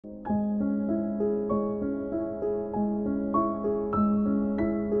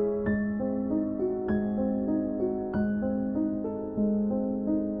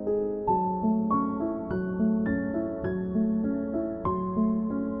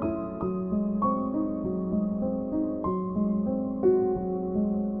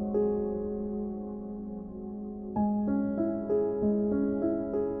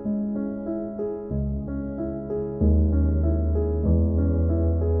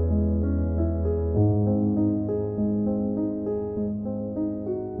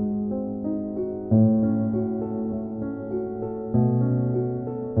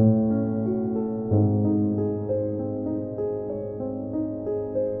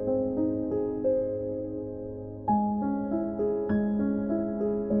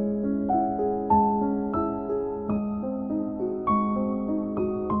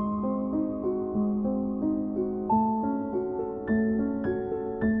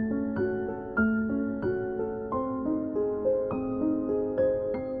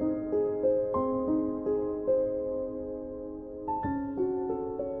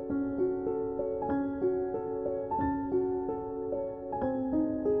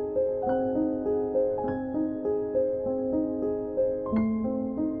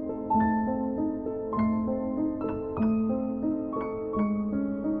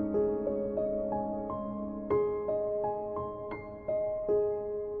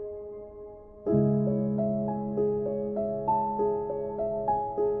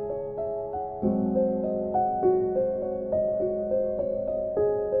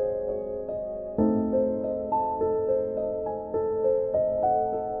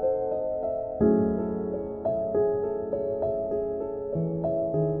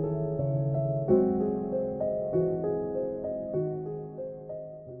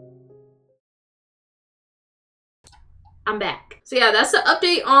I'm back. So yeah, that's the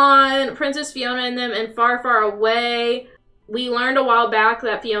update on Princess Fiona and them and Far, Far Away. We learned a while back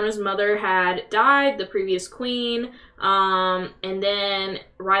that Fiona's mother had died, the previous queen. And then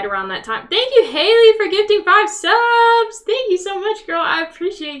right around that time, thank you, Haley, for gifting 5 subs. Thank you so much, girl. I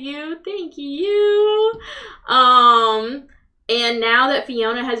appreciate you. Thank you. And now that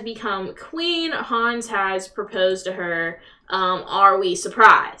Fiona has become queen, Hans has proposed to her. Are we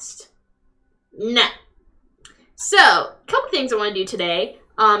surprised? No. So, a couple things I want to do today,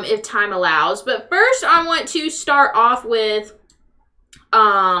 if time allows. But first, I want to start off with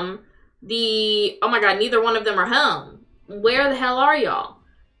oh my god, neither one of them are home. Where the hell are y'all?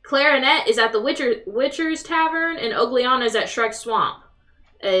 Clarinet is at the Witcher's Tavern, and Ogliana is at Shrek Swamp.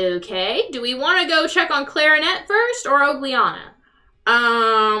 Okay, do we want to go check on Clarinet first, or Ogliana?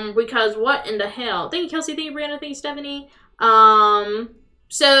 Because what in the hell? Thank you, Kelsey. Thank you, Brianna. Thank you, Stephanie.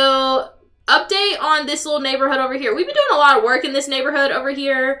 So, update on this little neighborhood over here. We've been doing a lot of work in this neighborhood over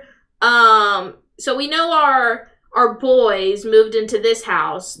here. So we know our boys moved into this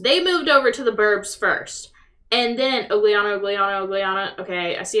house. They moved over to the burbs first. And then Ogliana.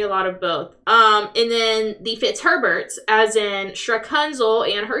 Okay, I see a lot of both. And then the Fitzherberts, as in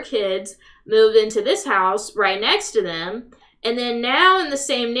Shrekunzel and her kids, moved into this house right next to them. And then now in the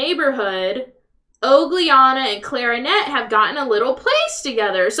same neighborhood, Ogliana and Clarinet have gotten a little place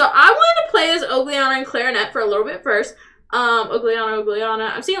together. So I wanted to play as Ogliana and Clarinet for a little bit first.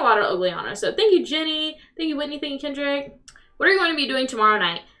 Ogliana. I'm seeing a lot of Ogliana. So thank you, Jenny. Thank you, Whitney. Thank you, Kendrick. What are you going to be doing tomorrow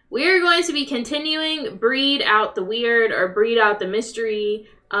night? We are going to be continuing Breed Out the Weird or Breed Out the Mystery.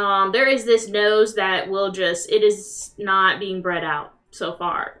 There is this nose that will just, it is not being bred out so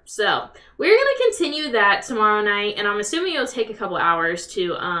far. So we're going to continue that tomorrow night. And I'm assuming it'll take a couple hours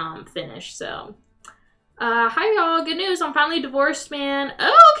to finish. So hi y'all, good news, I'm finally divorced, man.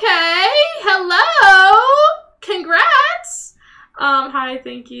 Okay, hello, congrats. Hi,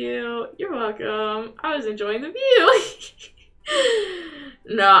 thank you, you're welcome. I was enjoying the view.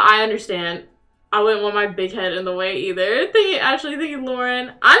 No, I understand. I wouldn't want my big head in the way either. Thank you, Ashley, thank you,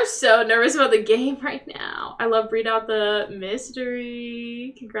 Lauren. I'm so nervous about the game right now. I love Breed Out the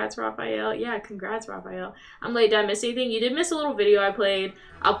Mystery. Congrats, Raphael. Yeah, congrats, Raphael. I'm late, did I miss anything? You did miss a little video I played.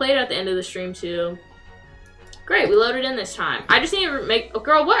 I'll play it at the end of the stream too. Great, we loaded in this time. I just need to make... Oh,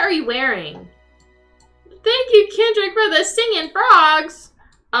 girl, what are you wearing? Thank you, Kendrick, for the singing frogs.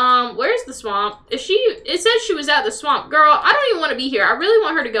 Where's the swamp? Is she... It says she was at the swamp. Girl, I don't even want to be here. I really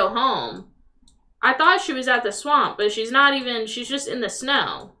want her to go home. I thought she was at the swamp, but she's not even... She's just in the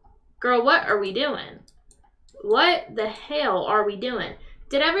snow. Girl, what are we doing? What the hell are we doing?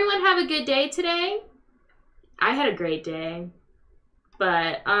 Did everyone have a good day today? I had a great day.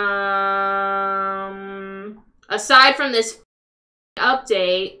 But, aside from this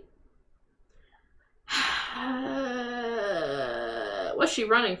update, what What's she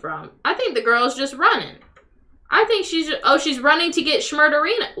running from? I think the girl's just running. I think she's running to get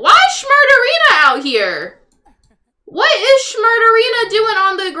Schmurderina. Why is Schmurderina out here? What is Schmurderina doing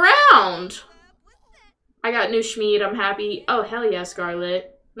on the ground? I got new Schmeed. I'm happy. Oh, hell yeah,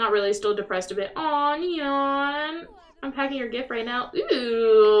 Scarlet. Not really. Still depressed a bit. Aw, Neon. I'm packing your gift right now.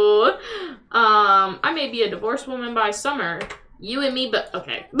 Ooh. I may be a divorced woman by summer. You and me, but...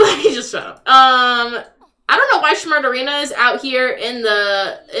 Okay. Just shut up. I don't know why Schmurderina is out here in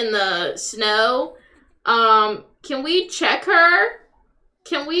the snow. Can we check her?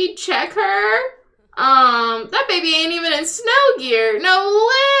 Can we check her? That baby ain't even in snow gear. No,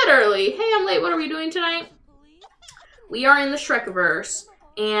 literally. Hey, I'm late. What are we doing tonight? We are in the Shrekiverse.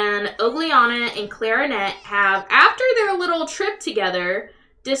 And Ogliana and Clarinet have, after their little trip together,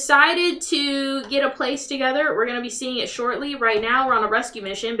 decided to get a place together. We're going to be seeing it shortly. Right now, we're on a rescue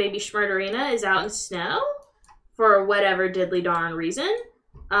mission. Baby Schmurderina is out in snow for whatever diddly darn reason.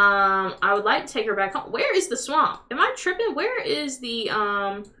 I would like to take her back home. Where is the swamp? Am I tripping? Where is the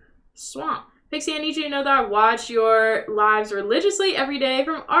swamp? Pixie, I need you to know that I watch your lives religiously every day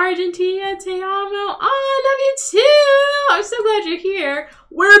from Argentina. Te amo. Oh, I love you too. I'm so glad you're here.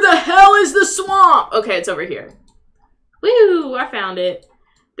 Where the hell is the swamp? Okay, it's over here. Woo, I found it.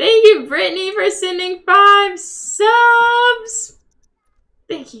 Thank you, Brittany, for sending 5 subs.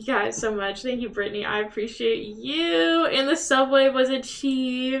 Thank you guys so much. Thank you, Brittany. I appreciate you. And the subway was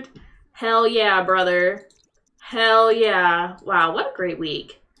achieved. Hell yeah, brother. Hell yeah. Wow, what a great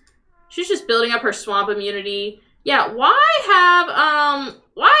week. She's just building up her swamp immunity. Yeah, why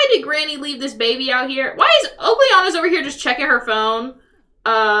did Granny leave this baby out here? Why is Ogliana's over here just checking her phone?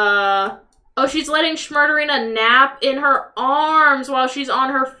 Oh, she's letting Schmurderina nap in her arms while she's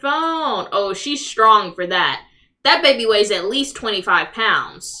on her phone. Oh, she's strong for that. That baby weighs at least 25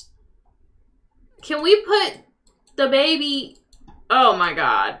 pounds. Can we put the baby... Oh my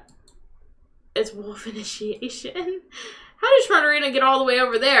god. It's wolf initiation. How did Schmurderina get all the way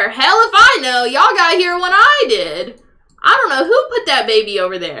over there? Hell if I know. Y'all got here when I did. I don't know who put that baby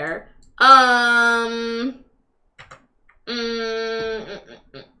over there.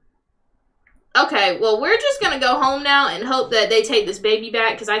 Okay, well, we're just gonna go home now and hope that they take this baby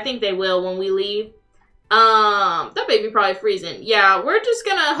back, because I think they will when we leave. That baby probably freezing. Yeah, we're just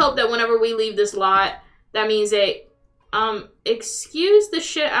gonna hope that whenever we leave this lot, that means they, excuse the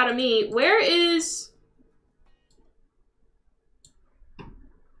shit out of me. Where is...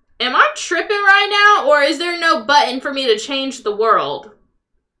 Am I tripping right now, or is there no button for me to change the world?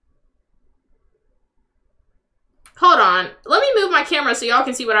 Hold on. Let me move my camera so y'all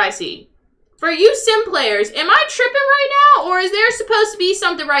can see what I see. For you sim players, am I tripping right now, or is there supposed to be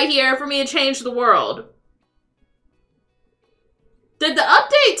something right here for me to change the world? Did the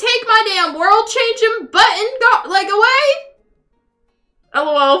update take my damn world-changing button away?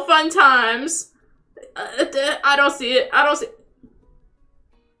 LOL, fun times. I don't see it. I don't see it.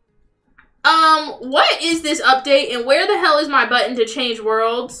 What is this update, and where the hell is my button to change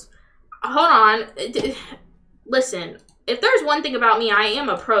worlds? Hold on. Listen, if there's one thing about me, I am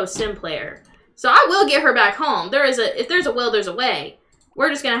a pro sim player. So I will get her back home. If there's a will, there's a way. We're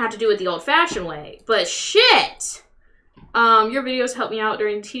just gonna have to do it the old-fashioned way. But shit! Your videos help me out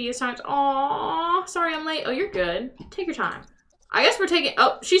during tedious times. Aww, sorry I'm late. Oh, you're good. Take your time. I guess we're taking...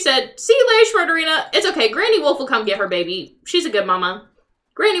 Oh, she said, see you later, Schmurderina. It's okay. Granny Wolf will come get her baby. She's a good mama.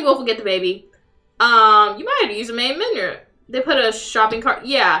 Granny Wolf will get the baby. You might have to use a main menu. They put a shopping cart.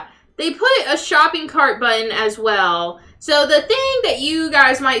 Yeah, they put a shopping cart button as well. So the thing that you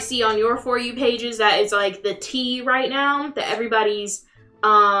guys might see on your For You pages that is like the tea right now that everybody's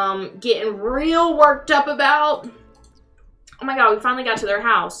getting real worked up about. Oh my god, we finally got to their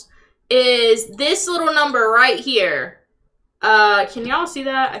house. Is this little number right here. Can y'all see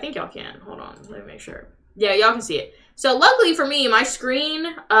that? I think y'all can. Hold on, let me make sure. Yeah, y'all can see it. So luckily for me, my screen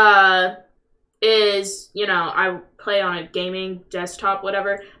is, you know, I play on a gaming desktop,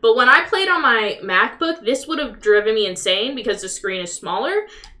 whatever. But when I played on my MacBook, this would have driven me insane because the screen is smaller.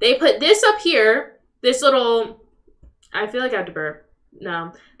 They put this up here, this little, I feel like I have to burp.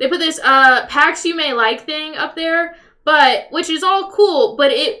 No. They put this packs you may like thing up there, but, which is all cool,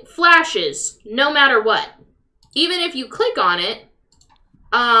 but it flashes no matter what. Even if you click on it,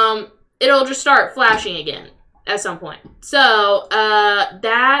 it'll just start flashing again at some point. So,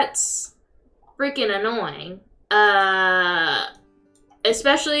 that's freaking annoying.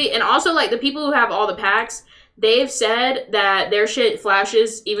 Especially, and also, like, the people who have all the packs, they've said that their shit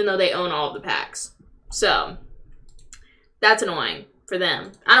flashes even though they own all of the packs. So, that's annoying for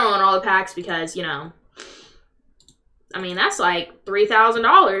them. I don't own all the packs because, you know, I mean, that's like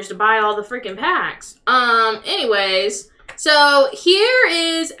 $3,000 to buy all the freaking packs. Anyways, So here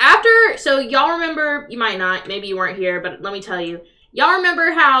is after, so y'all remember, you might not, maybe you weren't here, but let me tell you. Y'all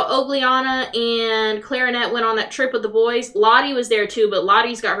remember how Ogliana and Clarinet went on that trip with the boys? Lottie was there too, but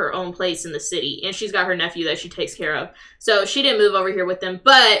Lottie's got her own place in the city, and she's got her nephew that she takes care of. So she didn't move over here with them,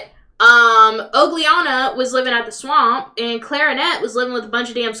 but Ogliana was living at the swamp, and Clarinet was living with a bunch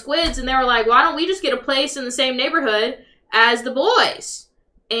of damn squids, and they were like, why don't we just get a place in the same neighborhood as the boys?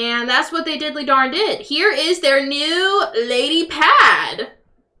 And that's what they diddly darn did. Here is their new lady pad.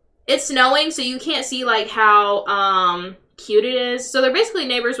 It's snowing, so you can't see, like, how, cute it is. So they're basically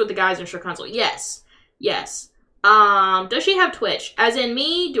neighbors with the guys in Shrekiverse. Yes. Yes. Does she have Twitch? As in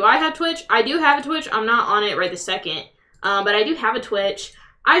me, do I have Twitch? I do have a Twitch. I'm not on it right this second. But I do have a Twitch.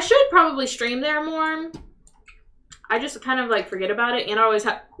 I should probably stream there more. I just kind of, like, forget about it. And I always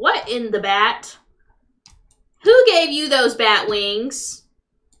have... What in the bat? Who gave you those bat wings?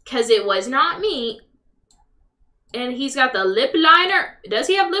 Because it was not me. And he's got the lip liner. Does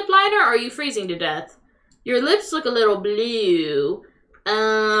he have lip liner, or are you freezing to death? Your lips look a little blue. Thank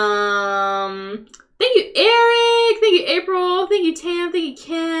you, Eric. Thank you, April. Thank you, Tam. Thank you,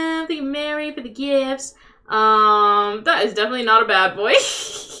 Kim. Thank you, Mary, for the gifts. That is definitely not a bad boy.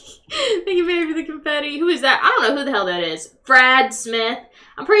 Thank you, Mary, for the confetti. Who is that? I don't know who the hell that is. Brad Smith.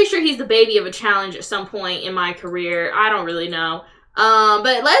 I'm pretty sure he's the baby of a challenge at some point in my career. I don't really know.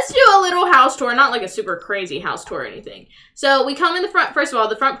 But let's do a little house tour. Not like a super crazy house tour or anything. So we come in the front. First of all,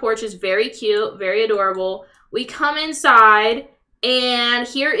 the front porch is very cute, very adorable. We come inside, and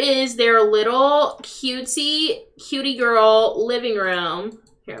here is their little cutie girl living room.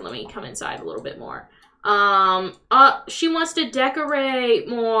 Here, let me come inside a little bit more. She wants to decorate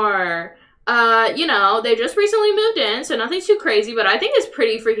more. You know, they just recently moved in, so nothing too crazy, but I think it's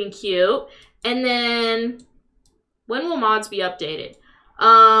pretty freaking cute. And then... when will mods be updated?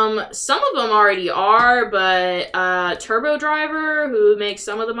 Some of them already are, but Turbo Driver, who makes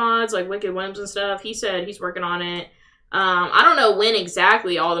some of the mods, like Wicked Whims and stuff, he said he's working on it. I don't know when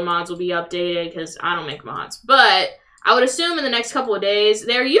exactly all the mods will be updated, because I don't make mods. But I would assume in the next couple of days.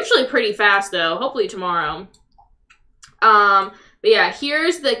 They're usually pretty fast, though. Hopefully tomorrow. But yeah,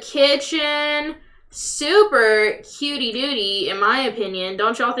 here's the kitchen. Super cutie-dooty, in my opinion.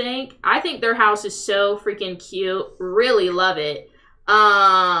 Don't y'all think? I think their house is so freaking cute. Really love it.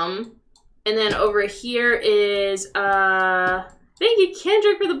 And then over here is, thank you,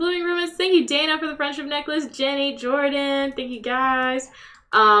 Kendrick, for the blooming ribbons. Thank you, Dana, for the friendship necklace. Jenny, Jordan, thank you, guys.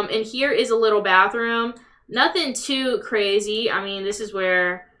 And here is a little bathroom. Nothing too crazy. I mean, this is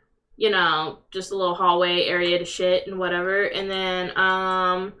where, you know, just a little hallway area to shit and whatever. And then,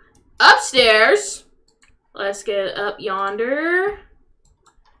 upstairs, let's get up yonder.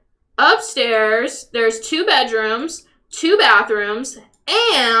 Upstairs, there's 2 bedrooms, 2 bathrooms,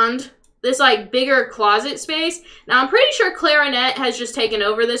 and this, like, bigger closet space. Now, I'm pretty sure Clarinet has just taken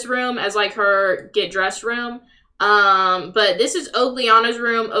over this room as, like, her get-dressed room. But this is Ogliana's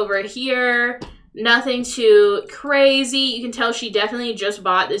room over here. Nothing too crazy. You can tell she definitely just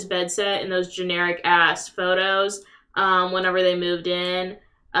bought this bed set in those generic-ass photos whenever they moved in.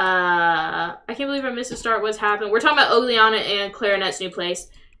 I can't believe I missed the start. What's happened? We're talking about Ogliana and Clarinet's new place.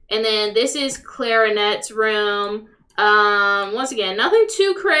 And then this is Clarinet's room. Once again, nothing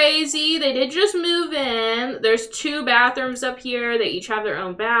too crazy. They did just move in. There's 2 bathrooms up here. They each have their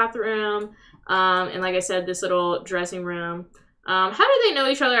own bathroom. And like I said, this little dressing room. How do they know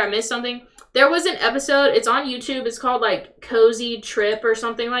each other? I missed something. There was an episode. It's on YouTube. It's called, like, Cozy Trip or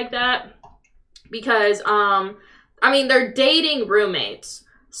something like that. Because, I mean, they're dating roommates.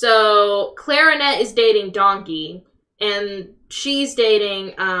 So, Clarinet is dating Donkey, and she's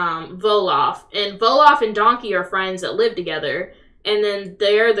dating, Voloff. And Voloff and Donkey are friends that live together, and then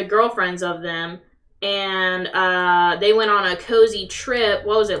they're the girlfriends of them, and, they went on a cozy trip,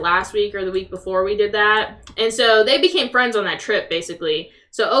 what was it, last week or the week before we did that? And so, they became friends on that trip, basically.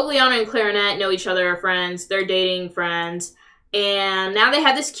 So, Ogliana and Clarinet know each other, are friends, they're dating friends, and now they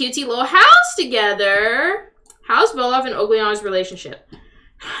have this cutesy little house together. How's Voloff and Ogliana's relationship?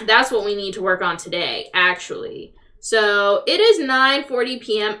 That's what we need to work on today, actually. So, it is 9:40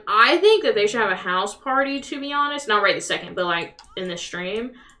 p.m. I think that they should have a house party, to be honest. Not right this second, but, like, in the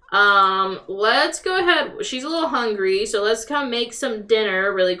stream. Let's go ahead. She's a little hungry, so let's come make some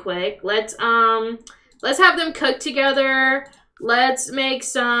dinner really quick. Let's have them cook together. Let's make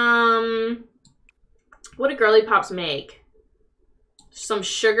some... What do Girly Pops make? Some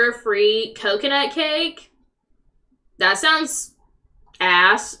sugar-free coconut cake? That sounds...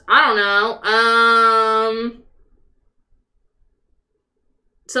 ass. I don't know.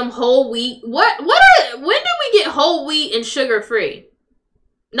 Some whole wheat. When did we get whole wheat and sugar free?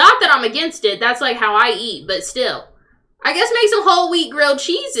 Not that I'm against it. That's like how I eat, but still. I guess make some whole wheat grilled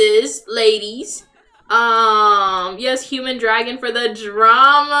cheeses, ladies. Yes, human dragon for the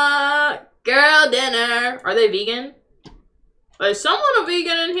drama. Girl dinner. Are they vegan? Is someone a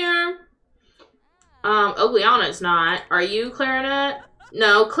vegan in here? Ogliana's not. Are you, Clarinet?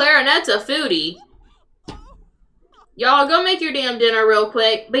 No, Clarinet's a foodie. Y'all, go make your damn dinner real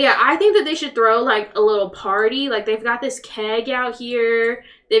quick. But yeah, I think that they should throw, like, a little party. Like, they've got this keg out here.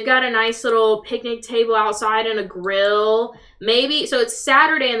 They've got a nice little picnic table outside and a grill. Maybe, so it's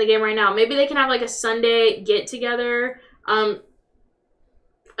Saturday in the game right now. Maybe they can have, like, a Sunday get-together.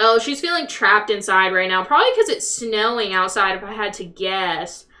 Oh, she's feeling trapped inside right now. Probably because it's snowing outside, if I had to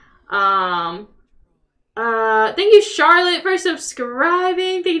guess. Thank you, Charlotte, for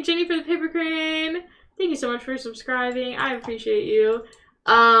subscribing. Thank you, Jenny, for the paper crane. Thank you so much for subscribing. I appreciate you.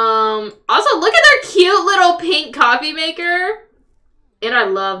 Also, look at their cute little pink coffee maker. And I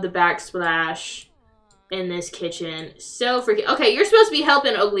love the backsplash in this kitchen. So freaking... Okay, you're supposed to be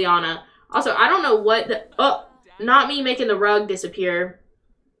helping Ogliana. Also, I don't know what the... Oh, not me making the rug disappear.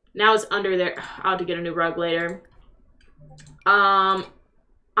 Now it's under there. I'll have to get a new rug later. I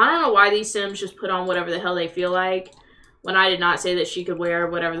don't know why these Sims just put on whatever the hell they feel like. When I did not say that she could wear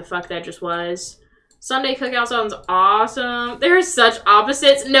whatever the fuck that just was. Sunday cookout sounds awesome. They're such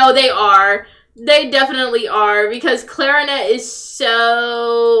opposites. No, they are. They definitely are. Because Clarinet is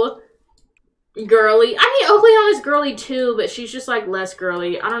so girly. I mean, Ogliana's girly too, but she's just like less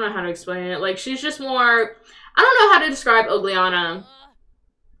girly. I don't know how to explain it. Like, she's just more... I don't know how to describe Ogliana.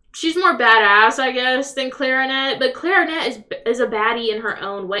 She's more badass, I guess, than Clarinet. But Clarinet is a baddie in her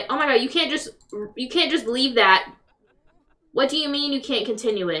own way. Oh my god, you can't just leave that. What do you mean you can't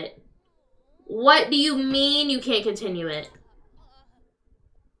continue it? What do you mean you can't continue it?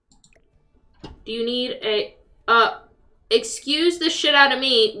 Do you need a... excuse the shit out of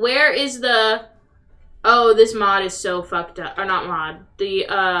me. Where is the... Oh, this mod is so fucked up. Or not mod. The,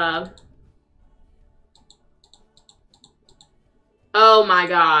 Oh my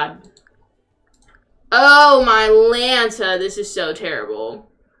god. Oh my Lanta. This is so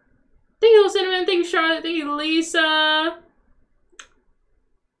terrible. Thank you, Little Cinnamon. Thank you, Charlotte. Thank you, Lisa.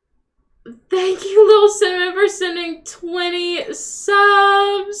 Thank you, Little Cinnamon, for sending 20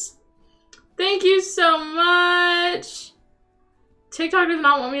 subs. Thank you so much. TikTok does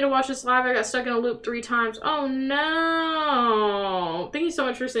not want me to watch this live. I got stuck in a loop 3 times. Oh no. Thank you so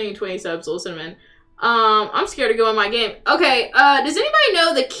much for sending 20 subs, Little Cinnamon. I'm scared to go in my game. Okay, does anybody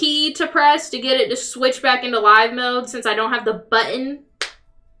know the key to press to get it to switch back into live mode since I don't have the button?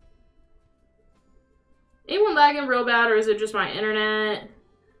 Anyone lagging real bad, or is it just my internet?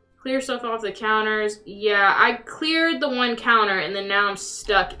 Clear stuff off the counters. Yeah, I cleared the one counter and then now I'm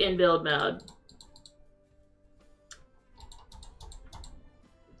stuck in build mode.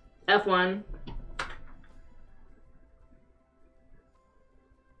 F1.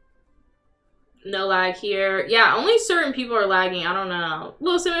 No lag here. Yeah, only certain people are lagging. I don't know.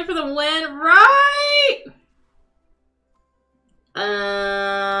 Little Cinnamon for the win, right?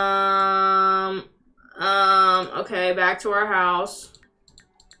 Okay, back to our house.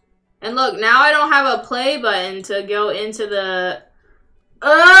 And look, now I don't have a play button to go into the...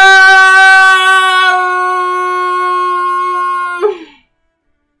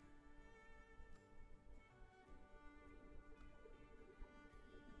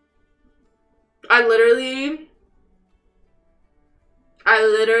 I literally,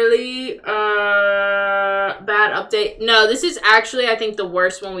 bad update. No, this is actually, I think, the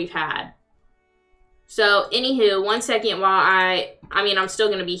worst one we've had. So, anywho, 1 second while I'm still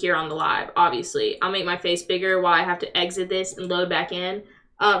going to be here on the live, obviously. I'll make my face bigger while I have to exit this and load back in.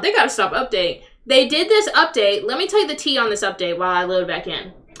 They got to stop update. They did this update. Let me tell you the tea on this update while I load back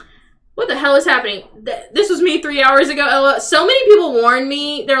in. What the hell is happening? This was me 3 hours ago. So many people warned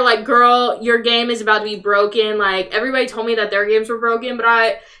me. They're like, girl, your game is about to be broken. Like, everybody told me that their games were broken. But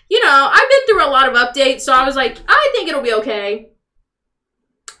I've been through a lot of updates. So I was like, I think it'll be okay.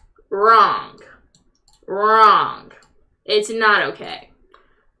 Wrong. It's not okay.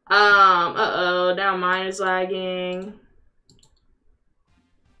 Uh-oh. Now mine is lagging.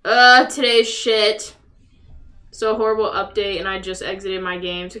 Today's shit. So horrible update, and I just exited my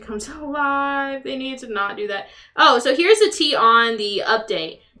game to come to live. They need to not do that. Oh, so here's the tea on the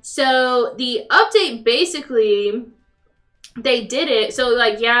update. So the update, basically, they did it. So,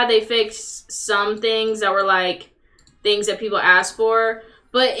 like, yeah, they fixed some things that were, like, things that people asked for.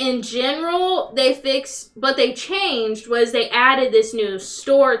 But in general, what they changed was they added this new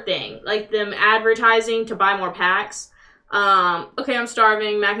store thing. Like, them advertising to buy more packs. Okay, I'm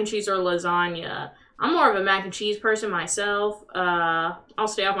starving. Mac and cheese or lasagna. I'm more of a mac and cheese person myself. I'll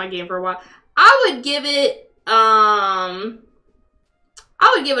stay off my game for a while. I would give it I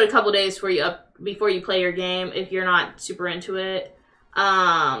would give it a couple days before you play your game if you're not super into it.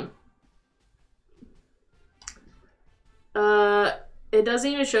 It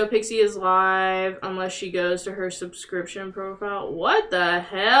doesn't even show Pixie is live unless she goes to her subscription profile. What the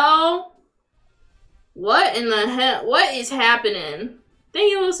hell? What in the hell? What is happening?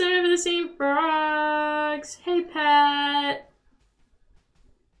 Thank you, little Simon, for the same frogs. Hey, Pat.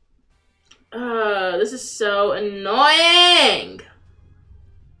 This is so annoying.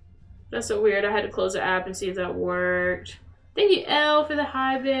 That's so weird. I had to close the app and see if that worked. Thank you, Elle, for the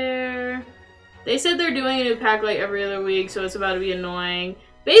hi bear. They said they're doing a new pack like every other week, so it's about to be annoying.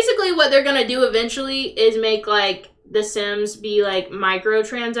 Basically, what they're gonna do eventually is make, like, The Sims be, like,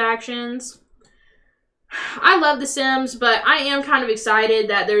 microtransactions. I love The Sims, but I am kind of excited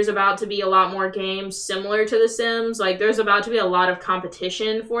that there's about to be a lot more games similar to The Sims. Like, there's about to be a lot of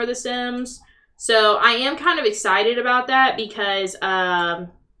competition for The Sims. So, I am kind of excited about that because,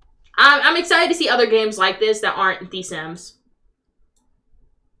 I'm excited to see other games like this that aren't The Sims.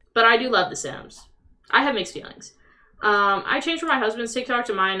 But I do love The Sims. I have mixed feelings. I changed from my husband's TikTok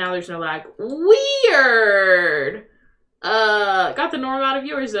to mine. Now there's no lag. Weird. Got the normal amount of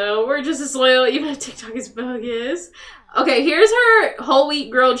viewers though. We're just as loyal even if TikTok is bogus. Okay, here's her whole wheat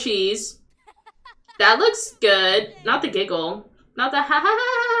grilled cheese. That looks good. Not the giggle. Not the ha ha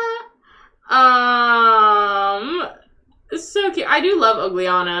ha. It's so cute. I do love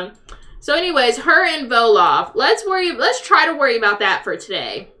Ugliana. So anyways, her and Voloff. Let's try to worry about that for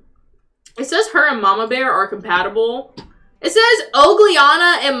today. It says her and Mama Bear are compatible. It says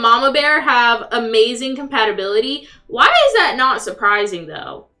Ogliana and Mama Bear have amazing compatibility. Why is that not surprising,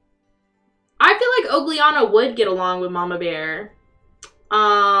 though? I feel like Ogliana would get along with Mama Bear.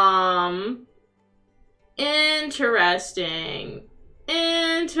 Interesting.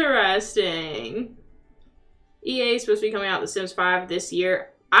 Interesting. EA is supposed to be coming out The Sims 5 this year.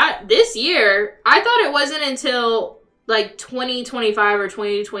 This year? I thought it wasn't until like 2025 or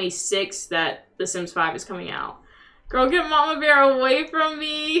 2026 that The Sims 5 is coming out. Girl, get Mama Bear away from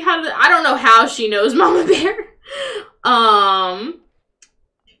me. I don't know how she knows Mama Bear. And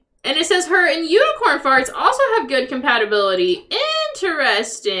it says her and Unicorn Farts also have good compatibility.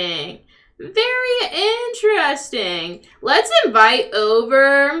 Interesting. Very interesting. Let's invite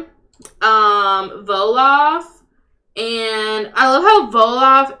over Voloff. And I love how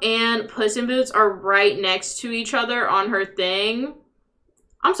Voloff and Puss in Boots are right next to each other on her thing.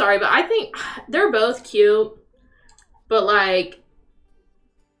 I'm sorry, but I think they're both cute. But, like,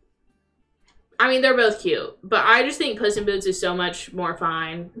 I mean, they're both cute. But I just think Puss in Boots is so much more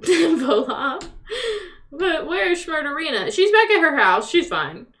fine than Voloff. But where's Schmurderina? She's back at her house. She's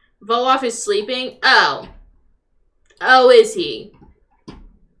fine. Voloff is sleeping. Oh. Oh, is he?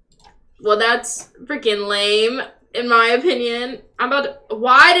 Well, that's freaking lame. In my opinion,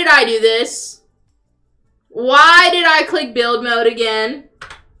 why did I do this? Why did I click build mode again?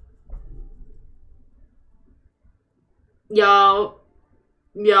 Y'all,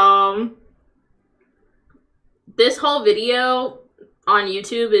 this whole video on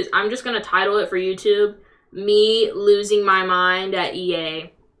YouTube is, I'm just gonna title it for YouTube, me losing my mind at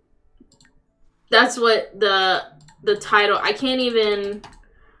EA. That's what the title, I can't even...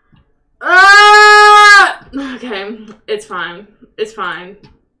 Okay, it's fine. It's fine.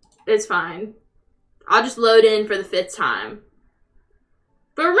 It's fine. I'll just load in for the 5th time.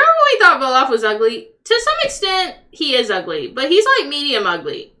 But remember when we thought Voloff was ugly? To some extent, he is ugly. But he's like medium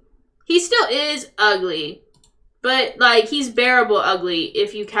ugly. He still is ugly. But like, he's bearable ugly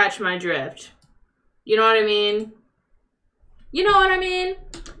if you catch my drift. You know what I mean? You know what I mean?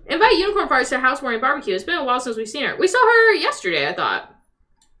 Invite Unicorn Farts to Housewarming Barbecue. It's been a while since we've seen her. We saw her yesterday, I thought.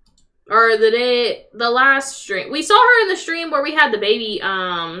 Or the last stream. We saw her in the stream where we had the baby,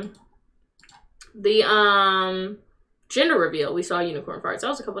 gender reveal. We saw Unicorn Farts. That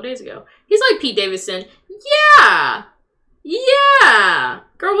was a couple days ago. He's like Pete Davidson. Yeah! Yeah!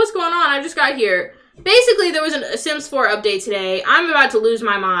 Girl, what's going on? I just got here. Basically, there was a Sims 4 update today. I'm about to lose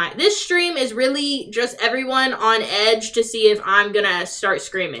my mind. This stream is really just everyone on edge to see if I'm gonna start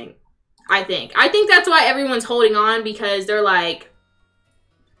screaming. I think. I think that's why everyone's holding on, because they're like,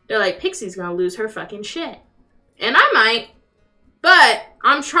 Pixie's gonna lose her fucking shit. And I might. But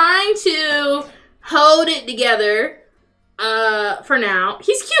I'm trying to hold it together for now.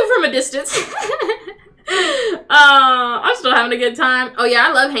 He's cute from a distance. I'm still having a good time. Oh yeah,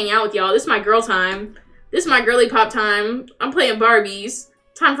 I love hanging out with y'all. This is my girl time. This is my girly pop time. I'm playing Barbies.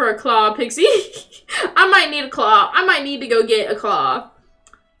 Time for a claw, Pixie. I might need a claw. I might need to go get a claw.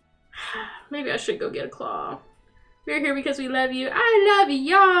 Maybe I should go get a claw. We're here because we love you. I love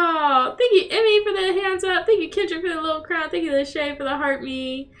y'all. Thank you, Emmy, for the hands up. Thank you, Kendra, for the little crown. Thank you, Lachey, for the heart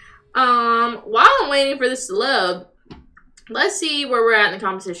me. While I'm waiting for this to load, let's see where we're at in the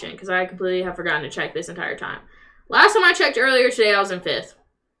competition, because I completely have forgotten to check this entire time. Last time I checked earlier today, I was in 5th.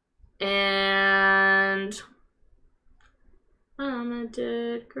 And I'm a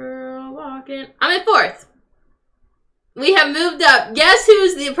dead girl walking. I'm in 4th. We have moved up. Guess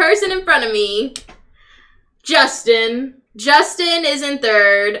who's the person in front of me? Justin. Justin is in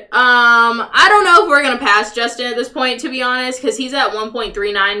 3rd. I don't know if we're going to pass Justin at this point, to be honest, because he's at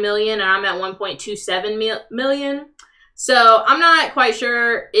 1.39 million and I'm at 1.27 million. So I'm not quite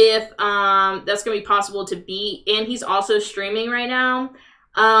sure if that's going to be possible to beat. And he's also streaming right now.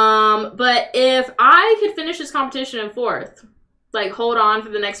 But if I could finish this competition in 4th, like hold on for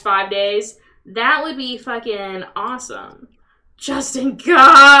the next 5 days, that would be fucking awesome. Justin,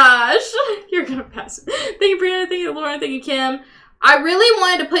 gosh, you're gonna pass it. Thank you, Brianna. Thank you, Lauren. Thank you, Kim. I really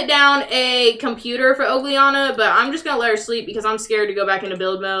wanted to put down a computer for Ogliana, but I'm just gonna let her sleep because I'm scared to go back into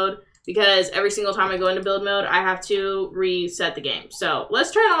build mode, because every single time I go into build mode, I have to reset the game. So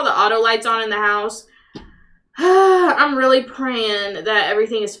let's turn all the auto lights on in the house. I'm really praying that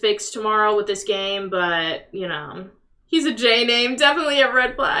everything is fixed tomorrow with this game, but, you know, he's a J name, definitely a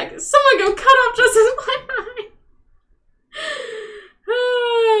red flag. Someone go cut off Justin's blind eye.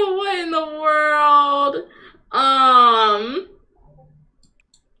 Oh, what in the world?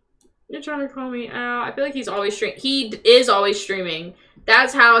 You're trying to call me out. I feel like he's always streaming. He is always streaming.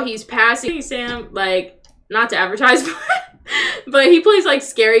 That's how he's passing. Sam, like, not to advertise, but he plays, like,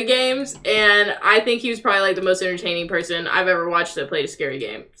 scary games, and I think he was probably, like, the most entertaining person I've ever watched that played a scary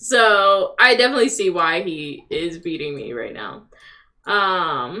game. So, I definitely see why he is beating me right now.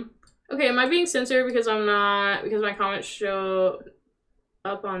 Okay, am I being censored because I'm not, because my comments show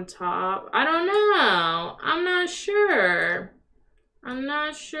up on top? I don't know. I'm not sure. I'm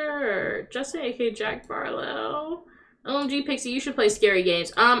not sure. Justin, aka Jack Barlow. OMG Pixie, you should play scary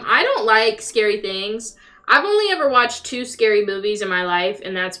games. I don't like scary things. I've only ever watched 2 scary movies in my life,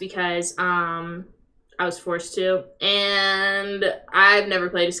 and that's because, I was forced to. And I've never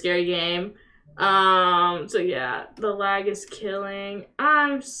played a scary game. So yeah, the lag is killing.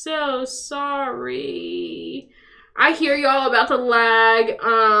 I'm so sorry. I hear y'all about the lag.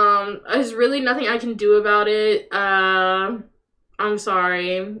 There's really nothing I can do about it. I'm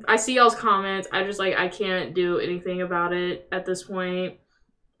sorry. I see y'all's comments. I can't do anything about it at this point.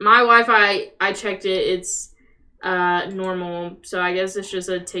 My Wi-Fi, I checked it. It's, normal. So I guess it's just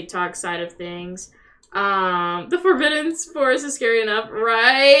a TikTok side of things. The Forbidden Forest is scary enough.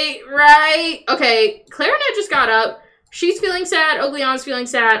 Right. Okay, Clarinet just got up. She's feeling sad. Ogliana's feeling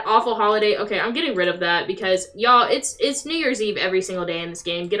sad. Awful holiday. Okay, I'm getting rid of that because, y'all, it's New Year's Eve every single day in this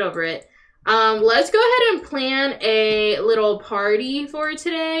game. Get over it. Let's go ahead and plan a little party for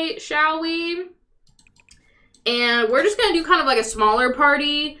today, shall we? And we're just gonna do kind of like a smaller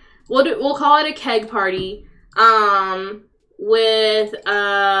party. We'll call it a keg party. With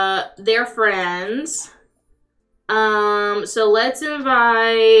their friends. So let's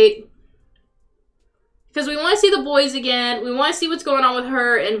invite, because we want to see the boys again. We want to see what's going on with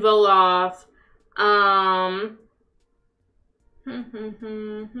her and Voloff.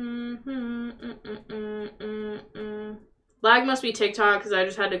 Lag must be TikTok because I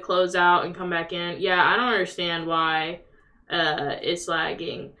just had to close out and come back in. Yeah, I don't understand why it's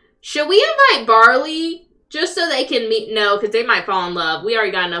lagging. Should we invite Barley? Just so they can meet? No, because they might fall in love. We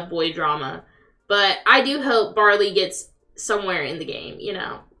already got enough boy drama. But I do hope Barley gets somewhere in the game, you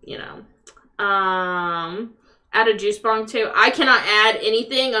know. Add a juice bong too. I cannot add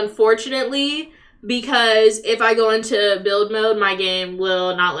anything, unfortunately, because if I go into build mode, my game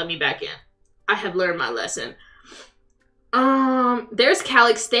will not let me back in. I have learned my lesson. There's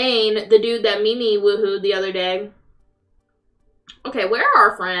Calix Stain, the dude that Mimi woohooed the other day. Okay, where are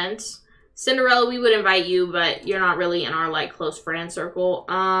our friends? Cinderella, we would invite you, but you're not really in our, like, close friend circle.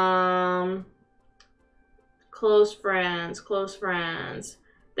 Close friends.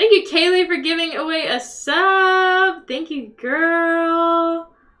 Thank you, Kaylee, for giving away a sub. Thank you,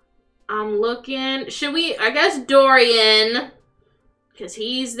 girl. I'm looking. Should we, I guess Dorian, because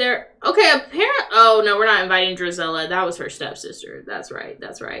he's there. Okay, apparently, oh, no, we're not inviting Drizella. That was her stepsister. That's right.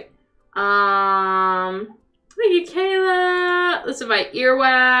 Thank you, Kayla. Let's invite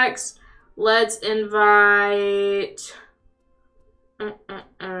Earwax. Let's invite...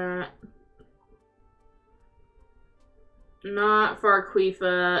 Not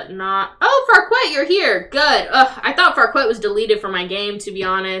Farquifa, not... Oh, Farquet, you're here! Good. Ugh, I thought Farquet was deleted from my game, to be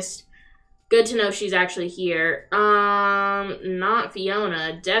honest. Good to know she's actually here. Not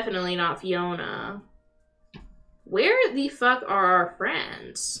Fiona. Definitely not Fiona. Where the fuck are our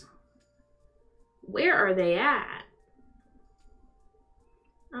friends? Where are they at?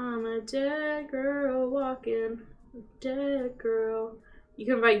 I'm a dead girl walking. A dead girl. You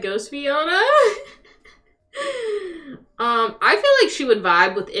can invite Ghost Fiona? I feel like she would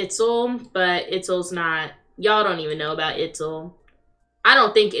vibe with Itzel, but Itzel's not. Y'all don't even know about Itzel. I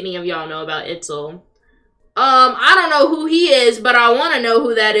don't think any of y'all know about Itzel. I don't know who he is, but I want to know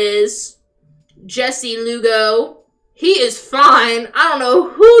who that is. Jesse Lugo. He is fine. I don't know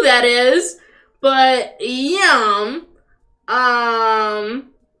who that is, but yum. Alright,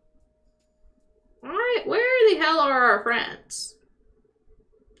 where the hell are our friends?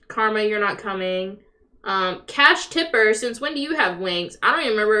 Karma, you're not coming. Cash Tipper, since when do you have wings? I don't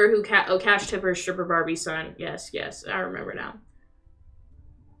even remember who Cash Tipper, Stripper Barbie's son. Yes, I remember now.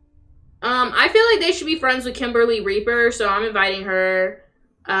 I feel like they should be friends with Kimberly Reaper, so I'm inviting her.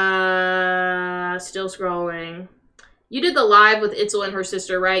 Still scrolling. You did the live with Itzel and her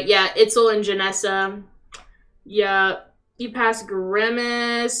sister, right? Yeah, Itzel and Janessa. Yeah. You passed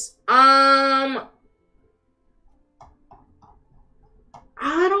Grimace. I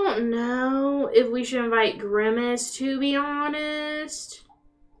don't know if we should invite Grimace, to be honest.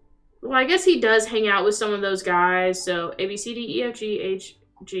 Well, I guess he does hang out with some of those guys, so A, B, C, D, E, F, G, H,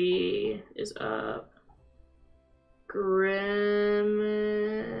 G is up. Grimace.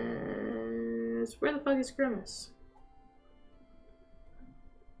 Where the fuck is Grimace?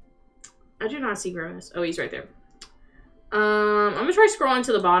 I do not see Grimace. Oh, he's right there. I'm gonna try scrolling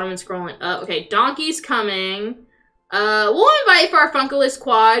to the bottom and scrolling up. Okay, Donkey's coming. We'll invite Farfunculus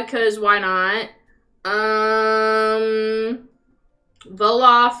Quad, cause why not?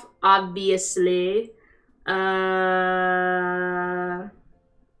 Voloff, obviously.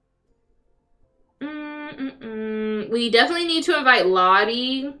 We definitely need to invite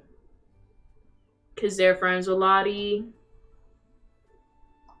Lottie, cause they're friends with Lottie.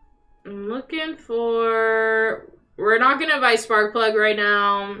 I'm looking for... We're not gonna invite Sparkplug right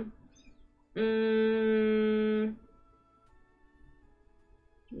now.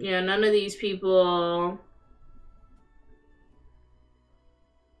 Yeah, none of these people.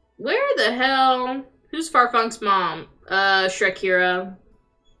 Where the hell? Who's Farfunk's mom? Shrekira.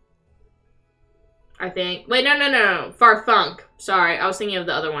 I think. Wait, no. Farfunk. Sorry, I was thinking of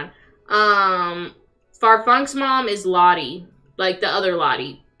the other one. Farfunk's mom is Lottie. Like the other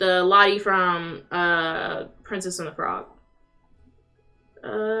Lottie. The Lottie from Princess and the Frog.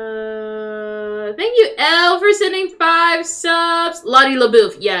 Thank you, Elle, for sending 5 subs. Lottie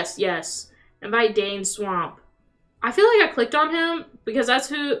LaBouffe. Yes. Invite Dane Swamp. I feel like I clicked on him because that's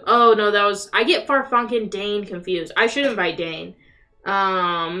who... Oh, no, that was... I get Farfunk and Dane confused. I should invite Dane.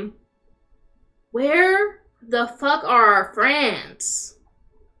 Where the fuck are our friends?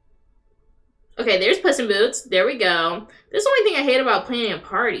 Okay, there's Puss in Boots. There we go. This is the only thing I hate about planning a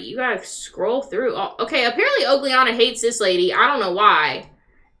party. You gotta scroll through. Okay, apparently Ogliana hates this lady. I don't know why.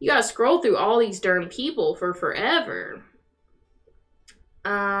 You gotta scroll through all these darn people for forever.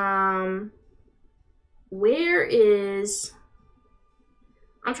 Where is...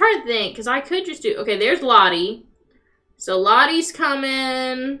 I'm trying to think, because I could just do... Okay, there's Lottie. So Lottie's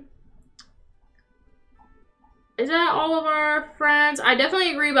coming... Is that all of our friends? I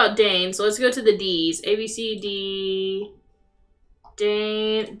definitely agree about Dane, so let's go to the D's. A, B, C, D.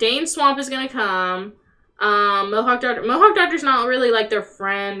 Dane Swamp is gonna come. Mohawk Doctor. Mohawk Doctor's not really like their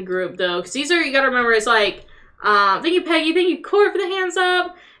friend group though, because these are, you gotta remember, it's like, thank you Peggy, thank you Court for the hands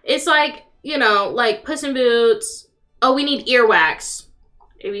up. It's like, you know, like Puss in Boots. Oh, we need Earwax.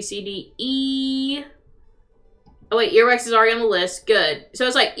 A, B, C, D, E. Oh wait, Earwax is already on the list. Good. So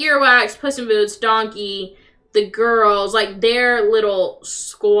it's like Earwax, Puss in Boots, Donkey, the girls, like their little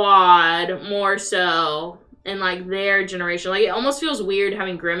squad more so, and like their generation. Like it almost feels weird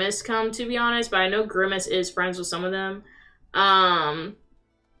having Grimace come, to be honest, but I know Grimace is friends with some of them.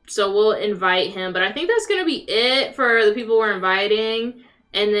 So we'll invite him, but I think that's gonna be it for the people we're inviting.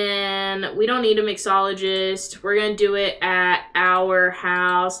 And then we don't need a mixologist. We're gonna do it at our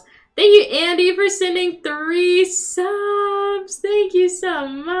house. Thank you, Andy, for sending 3 subs. Thank you so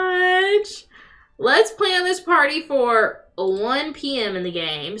much. Let's plan this party for 1 p.m. in the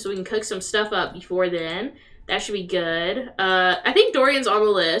game so we can cook some stuff up before then. That should be good. I think Dorian's on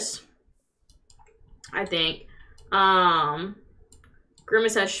the list. I think.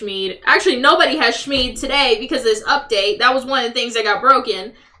 Grimace has Schmeed. Actually, nobody has Schmeed today because of this update. That was one of the things that got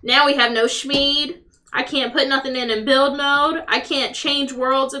broken. Now we have no Schmeed. I can't put nothing in build mode. I can't change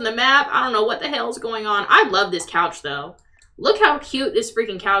worlds in the map. I don't know what the hell is going on. I love this couch, though. Look how cute this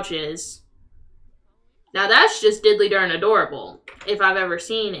freaking couch is. Now that's just diddly darn adorable, if I've ever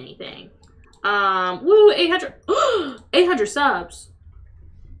seen anything. Woo, 800, 800 subs.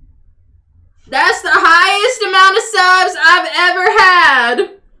 That's the highest amount of subs I've ever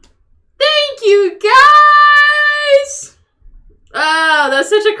had. Thank you, guys. Oh, that's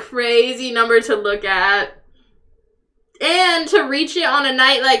such a crazy number to look at. And to reach it on a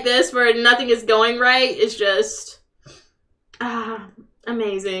night like this where nothing is going right is just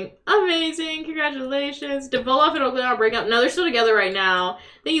amazing. Amazing. Congratulations. Devolop and Oakland are breaking up. No, they're still together right now.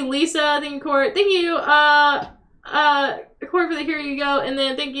 Thank you, Lisa. Thank you, Court. Thank you, Court, for the Here You Go. And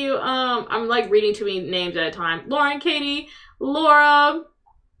then thank you, I'm like reading too many names at a time. Lauren, Katie, Laura.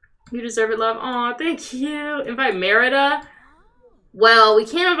 You deserve it, love. Aw, thank you. Invite Merida. Well, we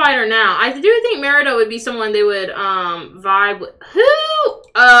can't invite her now. I do think Merida would be someone they would vibe with. Who?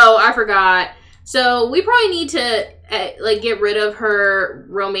 Oh, I forgot. So we probably need to like get rid of her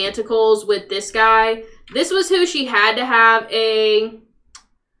romanticals with this guy. This was who she had to have a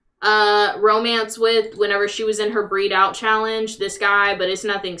romance with whenever she was in her breed out challenge. This guy, but it's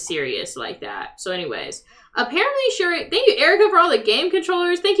nothing serious like that. So anyways, apparently Sherry, thank you Erica for all the game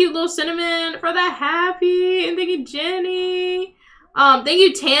controllers. Thank you Little Cinnamon for that happy, and thank you Jenny. Thank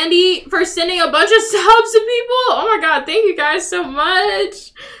you, Tandy, for sending a bunch of subs to people. Oh my god, thank you guys so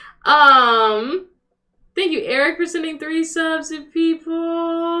much. Thank you, Eric, for sending 3 subs to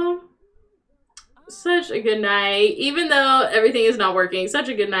people. Such a good night. Even though everything is not working, such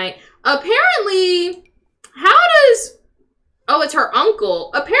a good night. Apparently, how does... Oh, it's her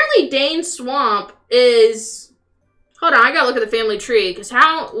uncle. Apparently, Dane Swamp is... Hold on, I gotta look at the family tree, because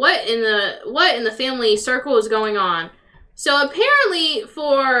what in the family circle is going on? So apparently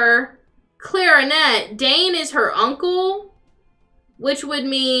for Clarinet, Dane is her uncle, which would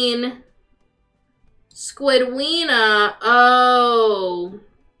mean Squidwina. Oh.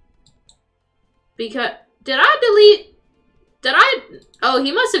 Because, oh,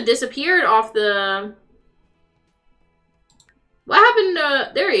 he must have disappeared off the... What happened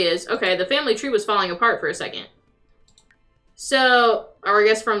to, there he is. Okay, the family tree was falling apart for a second. So, or I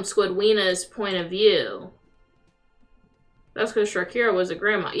guess from Squidwina's point of view. That's because Shrekira was a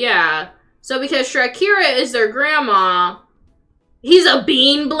grandma. Yeah. So because Shrekira is their grandma, he's a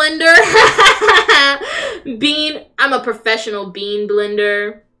bean blender. I'm a professional bean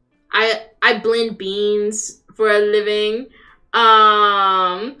blender. I blend beans for a living.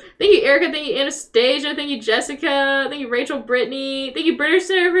 Thank you, Erica. Thank you, Anastasia. Thank you, Jessica. Thank you, Rachel, Brittany. Thank you, British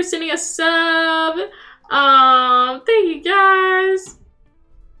Sarah, for sending a sub. Thank you, guys.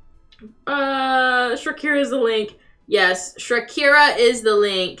 Shrekira is the link. Yes, Shrekira is the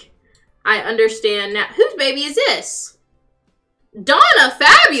link. I understand now. Whose baby is this? Donna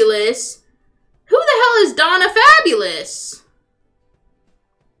Fabulous? Who the hell is Donna Fabulous?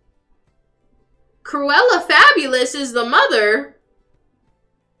 Cruella Fabulous is the mother.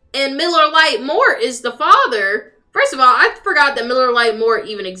 And Miller Lite Moore is the father. First of all, I forgot that Miller Lite Moore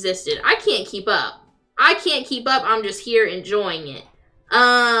even existed. I can't keep up. I can't keep up. I'm just here enjoying it.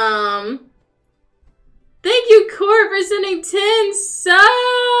 Thank you, Court, for sending 10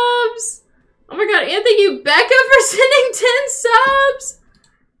 subs. Oh my god, and thank you, Becca, for sending 10 subs.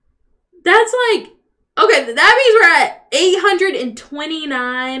 That's like, okay, that means we're at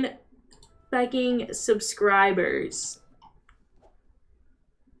 829 fucking subscribers.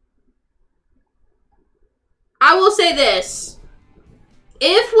 I will say this.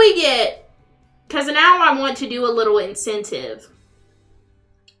 If we get, because now I want to do a little incentive.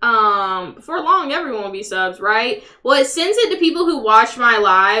 Before long, everyone will be subs, right? Well, it sends it to people who watch my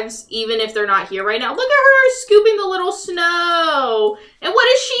lives, even if they're not here right now. Look at her scooping the little snow. And what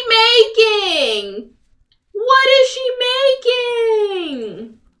is she making? What is she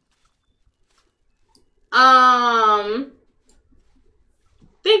making?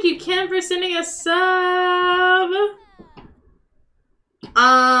 Thank you, Ken, for sending a sub.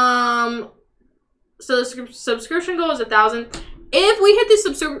 So the subscription goal is 1,000. If we hit the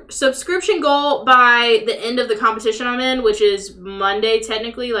subscription goal by the end of the competition I'm in, which is Monday,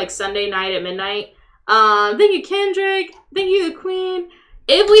 technically, like Sunday night at midnight. Thank you, Kendrick. Thank you, the Queen.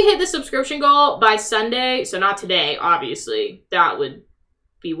 If we hit the subscription goal by Sunday, so not today, obviously, that would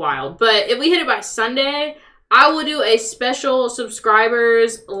be wild. But if we hit it by Sunday, I will do a special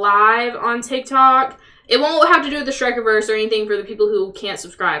subscribers live on TikTok. It won't have to do with the Shrekiverse or anything for the people who can't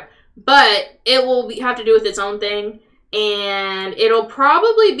subscribe. But it will have to do with its own thing. And it'll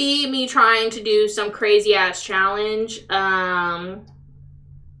probably be me trying to do some crazy ass challenge. I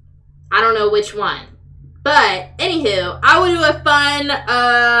don't know which one. But anywho, I will do a fun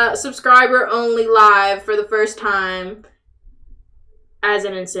subscriber only live for the first time. as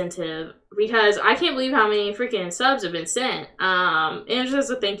an incentive because I can't believe how many freaking subs have been sent. And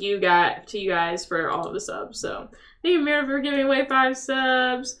just a thank you to you guys for all of the subs. So thank you, Mira, for giving away 5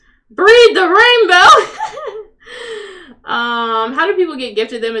 subs. Breed the rainbow. How do people get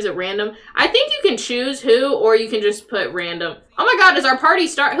gifted them? Is it random? I think you can choose who, or you can just put random. Oh my god, does our party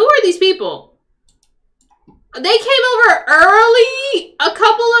start? Who are these people? They came over early. A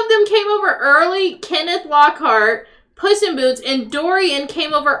couple of them came over early. Kenneth Lockhart, Puss in Boots, and Dorian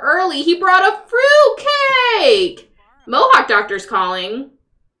came over early. He brought a fruit cake. Mohawk Doctor's calling.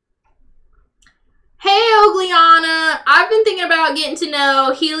 Hey, Ogliana. I've been thinking about getting to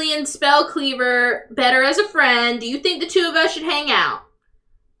know Helian Spellcleaver better as a friend. Do you think the two of us should hang out?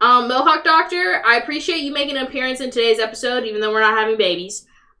 Mohawk Doctor, I appreciate you making an appearance in today's episode, even though we're not having babies.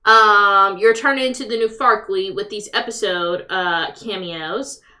 You're turning into the new Farkley with these episode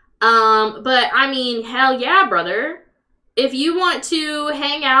cameos. But I mean, hell yeah, brother. If you want to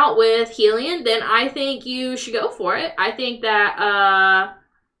hang out with Helian, then I think you should go for it. I think that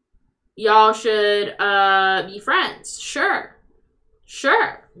y'all should be friends. Sure.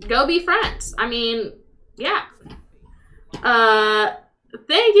 Go be friends. I mean, yeah.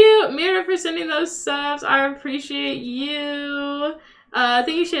 Thank you, Mira, for sending those subs. I appreciate you. Thank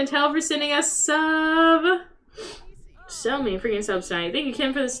you, Chantel, for sending us sub. So many freaking subs tonight. Thank you,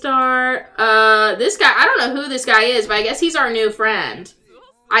 Kim, for the star. This guy, I don't know who this guy is, but I guess he's our new friend.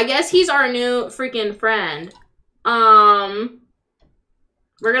 I guess he's our new freaking friend. We're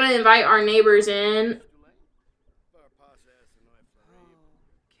gonna invite our neighbors in.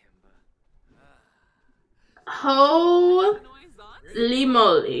 Holy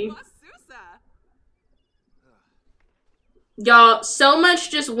moly. Y'all, so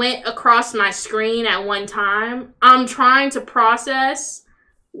much just went across my screen at one time. I'm trying to process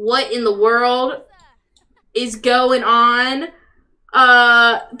what in the world is going on.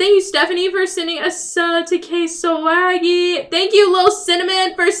 Thank you, Stephanie, for sending a sub to K Swaggy. Thank you, Lil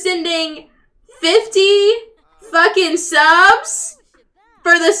Cinnamon, for sending 50 fucking subs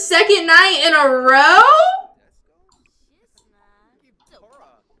for the second night in a row.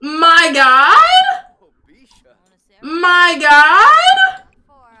 My god. My god.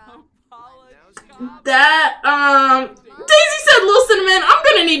 That, Daisy said, Lil Cinnamon, I'm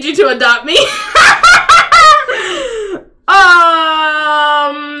gonna need you to adopt me.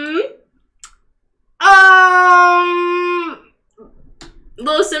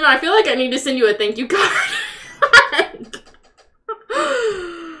 Lil Cinnamon, I feel like I need to send you a thank you card.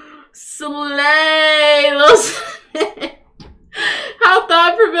 Slay, Lil Cinnamon. How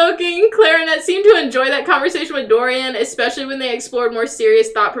thought-provoking. Clarinet seemed to enjoy that conversation with Dorian, especially when they explored more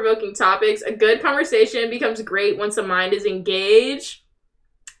serious, thought-provoking topics. A good conversation becomes great once the mind is engaged.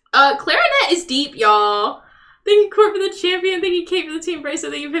 Clarinet is deep, y'all. Thank you, Court, for the champion. Thank you, Kate, for the team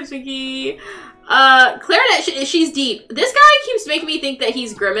bracelet. Thank you, Pips McGee. Clarinet, she's deep. This guy keeps making me think that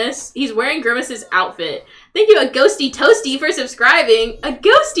he's Grimace. He's wearing Grimace's outfit. Thank you, A Ghosty Toasty, for subscribing. A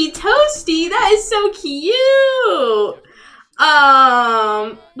Ghosty Toasty? That is so cute.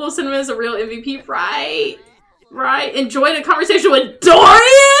 Lil Cinnamon is a real MVP, right? Right? Enjoyed a conversation with Dorian?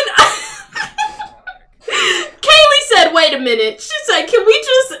 Kaylee said, wait a minute. She said, can we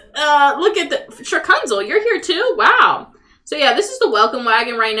just, look at the... Shrekunzel, you're here too? Wow. So yeah, this is the welcome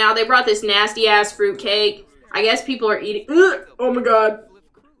wagon right now. They brought this nasty-ass fruit cake. I guess people are eating... Ugh, oh my god.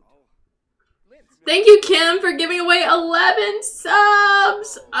 Thank you, Kim, for giving away 11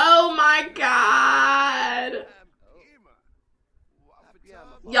 subs. Oh my god.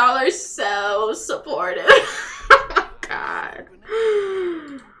 Y'all are so supportive. God.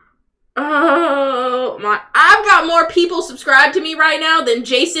 Oh my. I've got more people subscribed to me right now than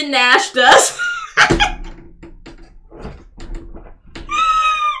Jason Nash does.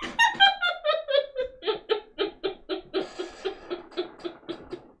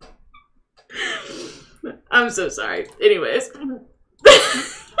 I'm so sorry. Anyways.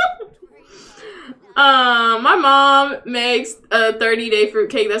 My mom makes a 30-day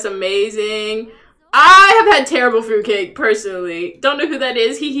fruitcake. That's amazing. I have had terrible fruitcake personally. Don't know who that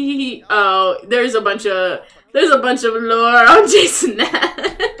is. He. Oh, there's a bunch of lore on Jason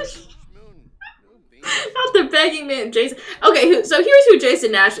Nash. Not the begging man, Jason. Okay, so here's who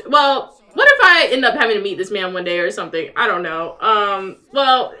Jason Nash. Well, what if I end up having to meet this man one day or something? I don't know.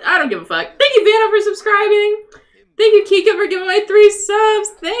 Well, I don't give a fuck. Thank you, Vanna, for subscribing. Thank you, Kika, for giving away 3 subs.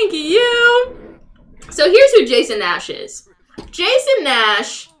 Thank you. So here's who Jason Nash is. Jason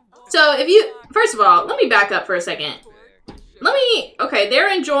Nash, so if you, first of all, let me back up for a second. Okay, they're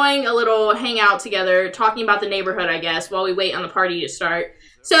enjoying a little hangout together, talking about the neighborhood, I guess, while we wait on the party to start.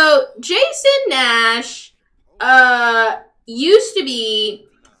 So Jason Nash, used to be,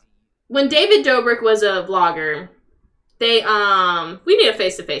 when David Dobrik was a vlogger, they, we need a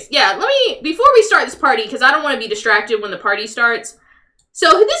face-to-face. Yeah, before we start this party, because I don't want to be distracted when the party starts. So,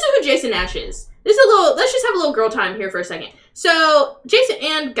 this is who Jason Nash is. This is let's just have a little girl time here for a second. So, Jason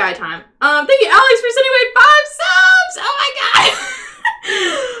and guy time. Thank you, Alex, for sending away 5 subs! Oh my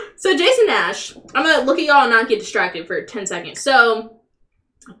god! So, Jason Nash, I'm gonna look at y'all and not get distracted for 10 seconds. So,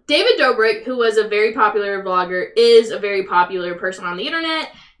 David Dobrik, who was a very popular vlogger, is a very popular person on the internet.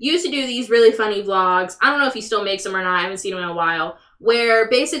 Used to do these really funny vlogs. I don't know if he still makes them or not. I haven't seen them in a while. Where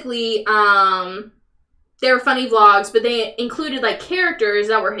basically, they were funny vlogs, but they included like characters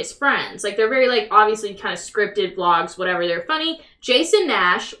that were his friends. Like they're very like obviously kind of scripted vlogs, whatever. They're funny. Jason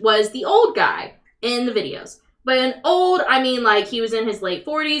Nash was the old guy in the videos. But in old, I mean like he was in his late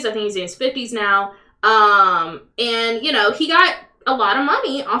 40s. I think he's in his 50s now. And you know, he got a lot of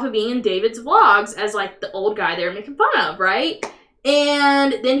money off of being in David's vlogs as like the old guy they were making fun of, right?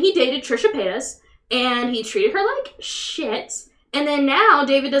 And then he dated Trisha Paytas, and he treated her like shit. And then now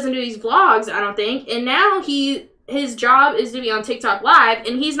David doesn't do these vlogs, I don't think. And now his job is to be on TikTok Live,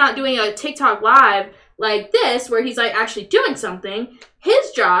 and he's not doing a TikTok Live like this, where he's like actually doing something. His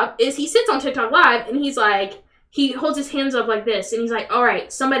job is he sits on TikTok Live, and he's like, he holds his hands up like this, and he's like, all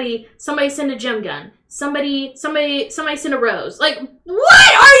right, somebody send a gem gun. Somebody send a rose. Like,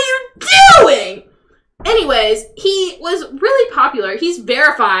 what are you doing? Anyways, he was really popular. He's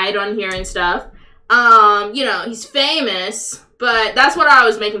verified on here and stuff. You know, he's famous, but that's what I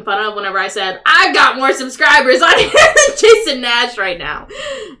was making fun of whenever I said, I've got more subscribers on here than Jason Nash right now.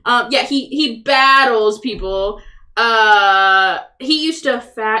 Yeah, he battles people. He used to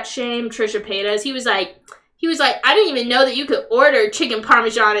fat shame Trisha Paytas. He was like, I didn't even know that you could order chicken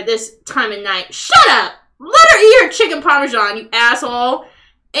parmesan at this time of night. Shut up! Let her eat her chicken parmesan, you asshole.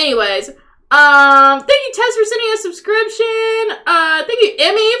 Anyways, thank you, Tess, for sending a subscription. Thank you,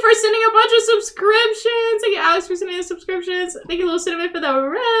 Emmy, for sending a bunch of subscriptions. Thank you, Alex, for sending the subscriptions. Thank you, Little Cinnamon, for the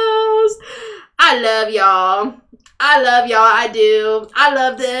rose. I love y'all. I love y'all. I do. I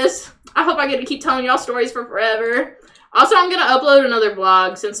love this. I hope I get to keep telling y'all stories for forever. Also, I'm going to upload another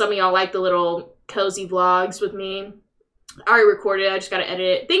vlog since some of y'all like the little cozy vlogs with me. I already recorded it. I just got to edit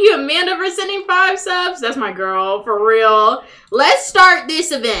it. Thank you, Amanda, for sending 5 subs. That's my girl, for real. Let's start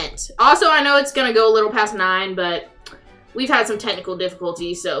this event. Also, I know it's going to go a little past 9, but we've had some technical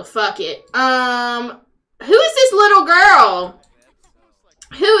difficulties, so fuck it. Who is this little girl?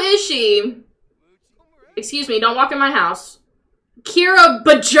 Who is she? Excuse me, don't walk in my house. Kira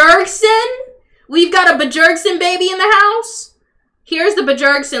Bajurgson? We've got a Bajurgson baby in the house? Here's the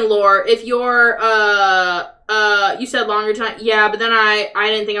Bajurgson lore. If you're, you said longer tonight. Yeah, but then I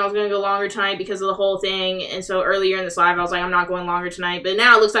didn't think I was going to go longer tonight because of the whole thing. And so earlier in this live, I was like, I'm not going longer tonight. But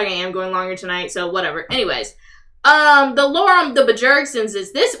now it looks like I am going longer tonight. So whatever. Anyways, the lore on the Bajurgsons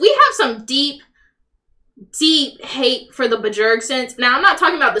is this. We have some deep hate for the Bajurgsons. Now, I'm not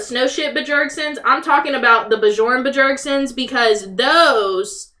talking about the snow shit Bajurgsons. I'm talking about the Bajorn Bajurgsons because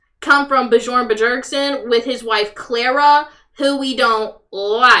those come from Bjorn Bajurgson with his wife Clara, who we don't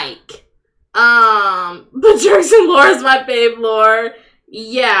like. Bajurgson lore is my fave lore.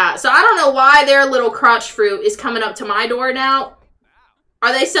 Yeah, so I don't know why their little crotch fruit is coming up to my door now.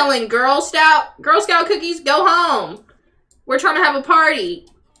 Are they selling Girl Scout cookies? Go home. We're trying to have a party.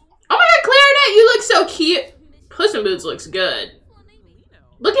 Oh my god, Clarinet, you look so cute. Puss in Boots looks good.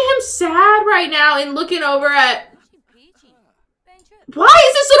 Look at him sad right now and looking over at... Why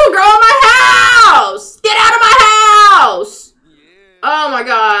is this little girl in my house? Get out of my house! Oh my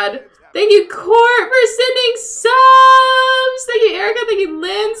god. Thank you, Court, for sending subs. Thank you, Erica. Thank you,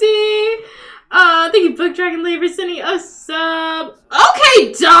 Lindsay. Thank you, Book Dragon Lee, for sending a sub.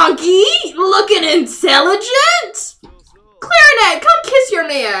 Okay, donkey. Looking intelligent. Clarinet, come kiss your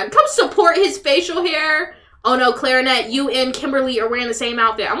man. Come support his facial hair. Oh no, Clarinet, you and Kimberly are wearing the same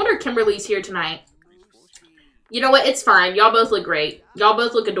outfit. I wonder if Kimberly's here tonight. You know what? It's fine. Y'all both look great. Y'all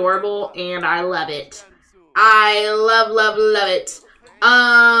both look adorable, and I love it. I love it.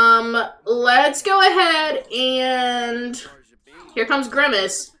 Let's go ahead and... Here comes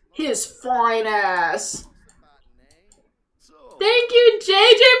Grimace. His fine ass. Thank you,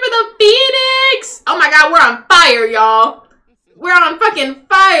 JJ, for the Phoenix! Oh my god, we're on fire, y'all. We're on fucking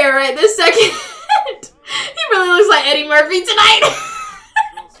fire right this second. He really looks like Eddie Murphy tonight.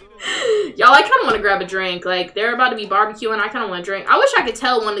 Y'all, I kind of want to grab a drink. Like, they're about to be barbecuing. I kind of want a drink. I wish I could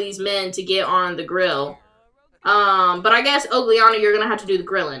tell one of these men to get on the grill. But I guess, Ogliana, you're going to have to do the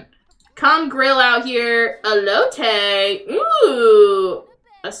grilling. Come grill out here. Elote. Ooh.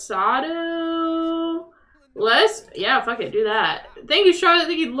 Asado. Yeah, fuck it. Do that. Thank you, Charlotte.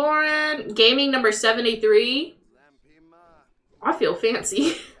 Thank you, Lauren. Gaming number 73. I feel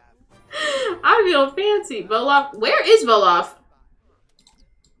fancy. I feel fancy. Volov. Where is Volov?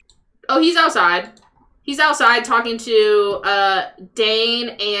 Oh, he's outside. He's outside talking to Dane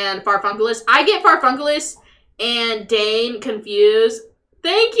and Farfunculus. I get Farfunculus and Dane confused.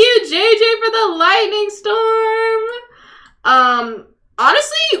 Thank you, JJ, for the lightning storm.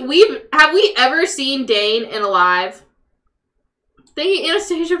 Honestly, have we ever seen Dane in Alive? Thank you,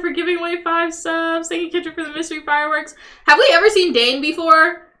 Anastasia, for giving away 5 subs. Thank you, Kitchen, for the mystery fireworks. Have we ever seen Dane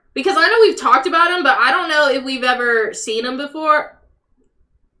before? Because I know we've talked about him, but I don't know if we've ever seen him before.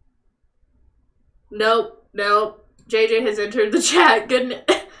 Nope, nope. JJ has entered the chat. Goodness.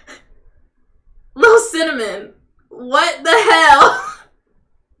 Little Cinnamon. What the hell?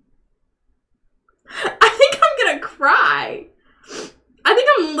 I think I'm gonna cry. I think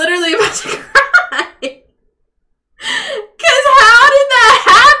I'm literally about to cry. Cause how did that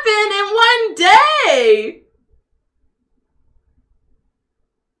happen in one day?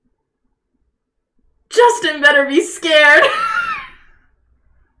 Justin better be scared.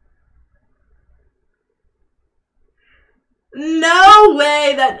 No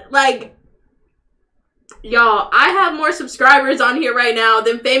way that, like, y'all, I have more subscribers on here right now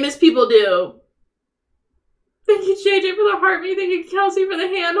than famous people do. Thank you, JJ, for the heart me. Thank you, Kelsey, for the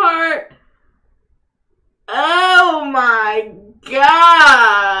hand heart. Oh my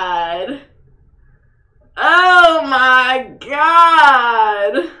god. Oh my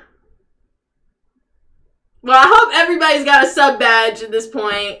god. Well, I hope everybody's got a sub badge at this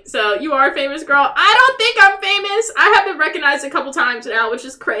point. So, you are a famous girl. I don't think I'm famous. I have been recognized a couple times now, which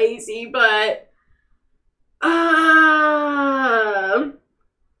is crazy, but...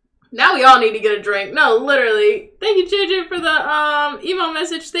 now we all need to get a drink. No, literally. Thank you, JJ, for the email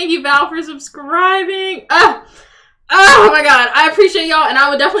message. Thank you, Val, for subscribing. Oh my god. I appreciate y'all, and I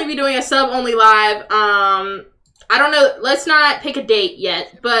would definitely be doing a sub-only live. I don't know. Let's not pick a date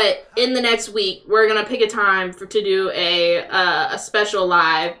yet, but in the next week, we're gonna pick a time to do a special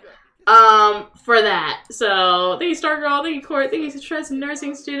live for that. So thank you, Stargirl. Thank you, Court. Thank you, Stress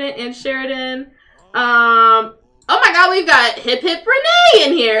Nursing Student and Sheridan. Oh my god, we've got Hip Hip Renee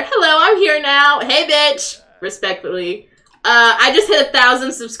in here. Hello, I'm here now. Hey, bitch. Respectfully. I just hit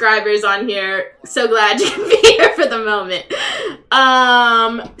 1,000 subscribers on here. So glad you can be here for the moment. So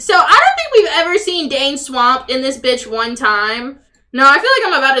I don't think we've ever seen Dane swamped in this bitch one time. No, I feel like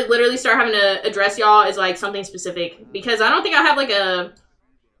I'm about to literally start having to address y'all as like something specific. Because I don't think I have like a...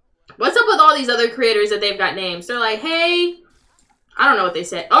 What's up with all these other creators that they've got names? They're like, hey... I don't know what they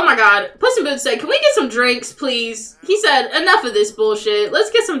said. Oh my god. Puss in Boots said, can we get some drinks, please? He said, enough of this bullshit.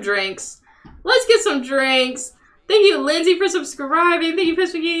 Let's get some drinks. Let's get some drinks. Thank you, Lindsay, for subscribing. Thank you,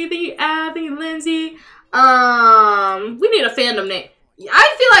 Piss McGee. Thank you, Ab. Thank you, Lindsay. We need a fandom name.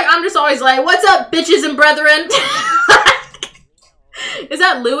 I feel like I'm just always like, what's up, bitches and brethren? Is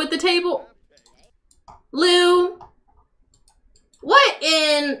that Lou at the table? Lou? What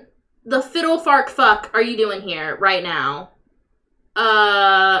in the fiddle fark fuck are you doing here right now?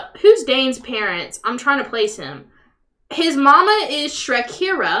 Who's Dane's parents? I'm trying to place him. His mama is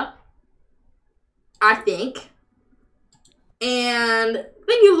Shrekira, I think. And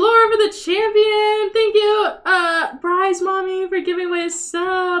thank you, Laura, for the champion. Thank you, Bry's mommy, for giving away a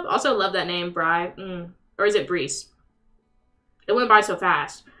sub. Also love that name, Bry. Or is it Breeze? It went by so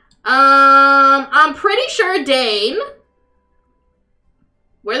fast. I'm pretty sure Dane.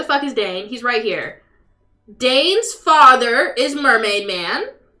 Where the fuck is Dane? He's right here. Dane's father is Mermaid Man.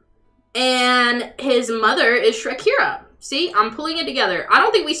 And his mother is Shrekira. See, I'm pulling it together. I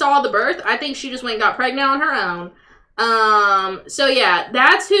don't think we saw the birth. I think she just went and got pregnant on her own. So yeah,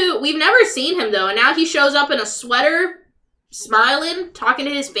 that's who. We've never seen him though, and now he shows up in a sweater, smiling, talking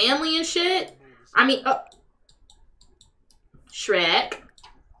to his family and shit. I mean, Shrek.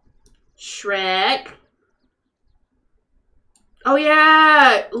 Oh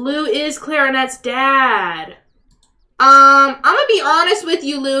yeah, Lou is Clarinet's dad. I'm gonna be honest with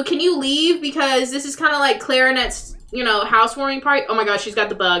you, Lou. Can you leave? Because this is kind of like Clarinet's, you know, housewarming party. Oh my gosh, she's got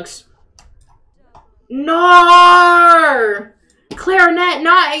the bugs. No! Clarinet,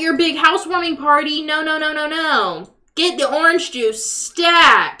 not at your big housewarming party. No, no, no, no, no. Get the orange juice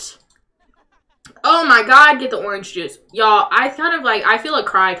stat. Oh my god, get the orange juice. Y'all, I kind of like, I feel a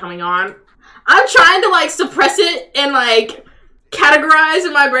cry coming on. I'm trying to like suppress it and like categorize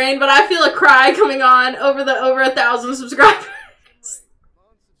in my brain, but I feel a cry coming on over 1,000 subscribers.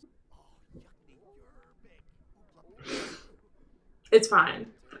 It's fine.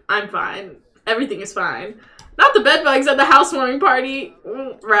 I'm fine. Everything is fine. Not the bedbugs at the housewarming party.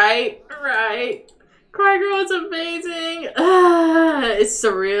 Right. Cry Girl, it's amazing. It's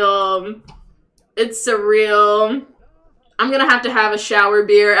surreal. It's surreal. I'm gonna have to have a shower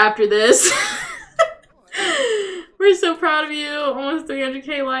beer after this. We're so proud of you. Almost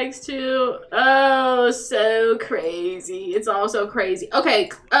 300k likes too. Oh, so crazy. It's all so crazy. Okay,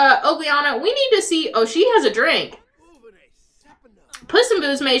 Ogliana, we need to see. Oh, she has a drink. Puss in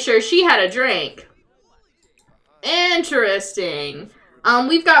Boots made sure she had a drink. Interesting.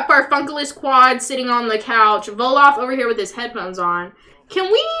 We've got Farfunculus Quad sitting on the couch. Voloff over here with his headphones on.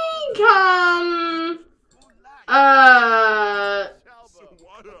 Can we come... Oh,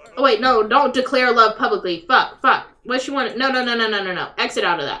 wait, no, don't declare love publicly. Fuck. What she wanted? No. Exit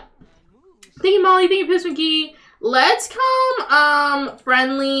out of that. Thank you, Molly. Thank you, Piss McGee. Let's come,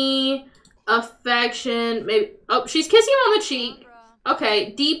 friendly, affection, maybe. Oh, she's kissing him on the cheek.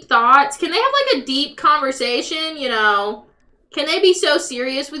 Okay, deep thoughts. Can they have, like, a deep conversation, you know? Can they be so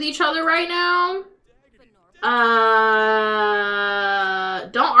serious with each other right now?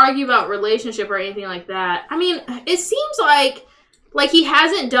 Don't argue about relationship or anything like that. I mean, it seems like he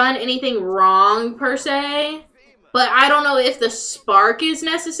hasn't done anything wrong, per se. But I don't know if the spark is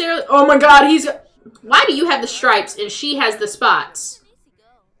necessarily... Oh my god, why do you have the stripes and she has the spots?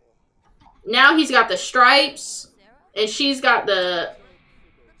 Now he's got the stripes and she's got the...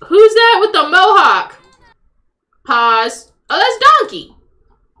 Who's that with the mohawk? Pause. Oh, that's Donkey.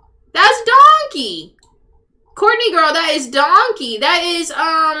 That's Donkey. Courtney girl, that is Donkey. That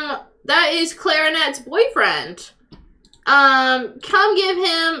is Clarinet's boyfriend. Come give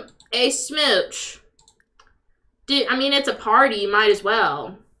him a smooch. Dude, I mean, it's a party. Might as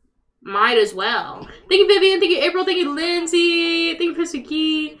well. Thank you, Vivian. Thank you, April. Thank you, Lindsay. Thank you, Pistol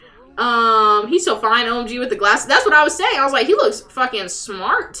Key. He's so fine, OMG, with the glasses. That's what I was saying. I was like, he looks fucking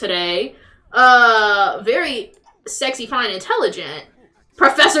smart today. Very sexy, fine, intelligent.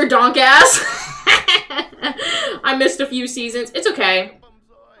 Professor Donkass. I missed a few seasons. It's okay.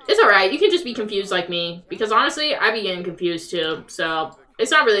 It's alright. You can just be confused like me. Because honestly, I be getting confused too. So,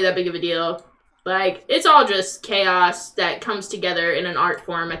 it's not really that big of a deal. Like, it's all just chaos that comes together in an art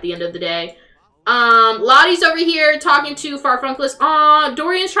form at the end of the day. Lottie's over here talking to Farfunculus. Aw,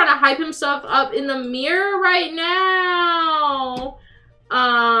 Dorian's trying to hype himself up in the mirror right now.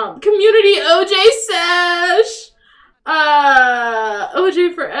 Community OJ sesh.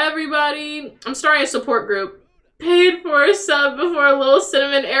 OJ for everybody. I'm starting a support group. Paid for a sub before a Little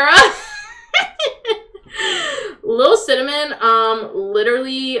Cinnamon era. Little Cinnamon,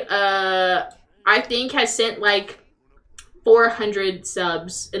 literally, I think has sent like 400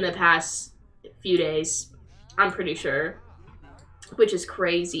 subs in the past few days. I'm pretty sure. Which is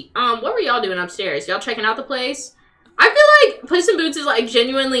crazy. What were y'all doing upstairs? Y'all checking out the place? I feel like Puss in Boots is like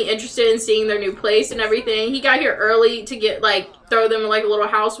genuinely interested in seeing their new place and everything. He got here early to get like, throw them like a little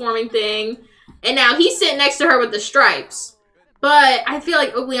housewarming thing. And now he's sitting next to her with the stripes. But I feel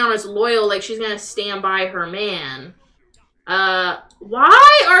like Ogliana's loyal, like she's gonna stand by her man.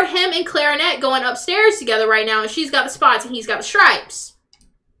 Why are him and Clarinet going upstairs together right now and she's got the spots and he's got the stripes?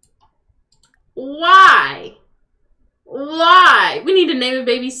 Why? Why? We need to name a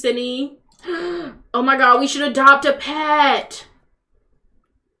baby Cindy. Oh my god, we should adopt a pet.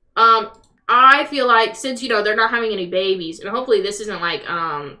 I feel like since, you know, they're not having any babies, and hopefully this isn't like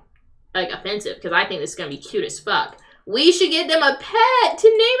offensive, because I think this is gonna be cute as fuck. We should get them a pet to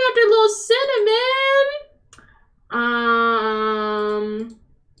name after Little Cinnamon.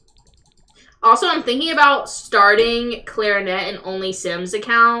 Also, I'm thinking about starting Clarinet and Only Sims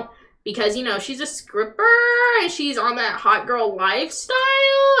account because, you know, she's a scripper and she's on that hot girl lifestyle,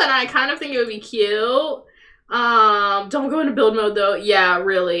 and I kind of think it would be cute. Don't go into build mode though. Yeah,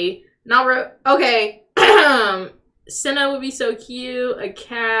 really. Okay. Senna would be so cute. A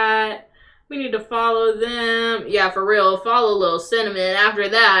cat. We need to follow them. Yeah, for real. Follow Little Cinnamon. After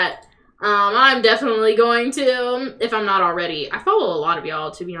that, I'm definitely going to, if I'm not already. I follow a lot of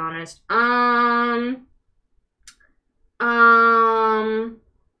y'all, to be honest.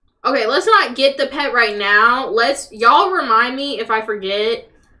 Okay, let's not get the pet right now. Y'all remind me if I forget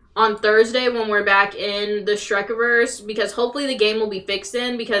on Thursday when we're back in the Shrekiverse, because hopefully the game will be fixed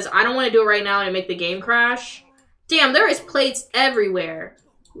in, because I don't want to do it right now and make the game crash. Damn, there is plates everywhere.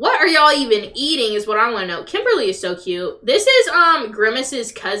 What are y'all even eating is what I want to know. Kimberly is so cute. This is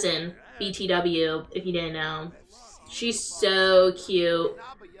Grimace's cousin, BTW, if you didn't know. She's so cute.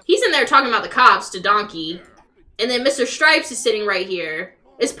 He's in there talking about the cops to Donkey. And then Mr. Stripes is sitting right here.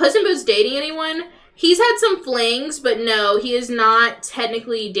 Is Puss in Boots dating anyone? He's had some flings, but no, he is not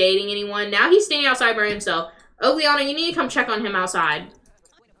technically dating anyone. Now he's standing outside by himself. Ogliana, you need to come check on him outside.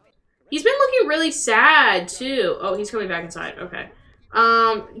 He's been looking really sad, too. Oh, he's coming back inside. Okay.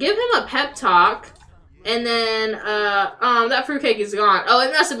 Give him a pep talk. And then, that fruitcake is gone. Oh,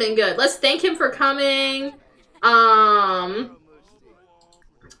 it must have been good. Let's thank him for coming. I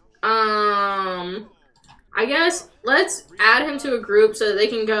guess let's add him to a group so that they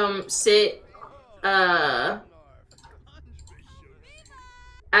can come sit, at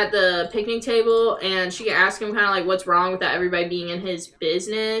the picnic table, and she can ask him kind of like what's wrong without everybody being in his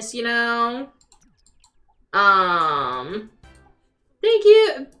business, you know? Thank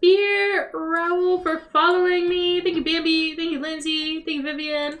you, Beer Raoul, for following me. Thank you, Bambi. Thank you, Lindsay. Thank you,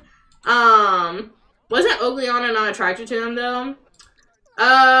 Vivian. Wasn't Ogliana not attracted to him, though?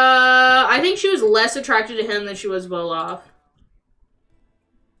 I think she was less attracted to him than she was Voloff.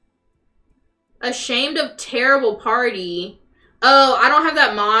 Ashamed of terrible party. Oh, I don't have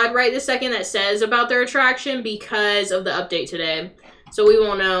that mod right this second that says about their attraction because of the update today. So we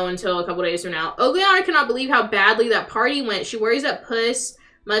won't know until a couple days from now. Ogliana cannot believe how badly that party went. She worries that Puss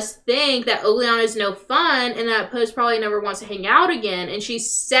must think that Ogliana is no fun and that Puss probably never wants to hang out again. And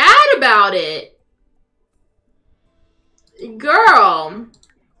she's sad about it. Girl.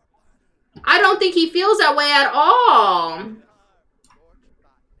 I don't think he feels that way at all.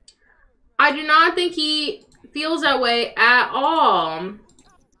 I do not think he feels that way at all.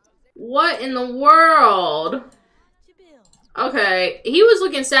 What in the world? Okay, he was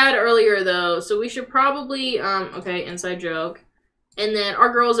looking sad earlier though, so we should probably, okay, inside joke. And then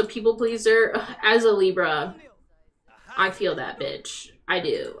our girl's a people pleaser. Ugh, as a Libra, I feel that, bitch. I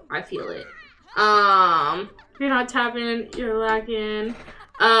do. I feel it. You're not tapping, you're lacking.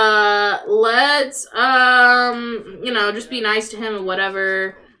 Let's, you know, just be nice to him and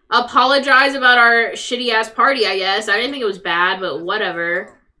whatever. Apologize about our shitty ass party, I guess. I didn't think it was bad, but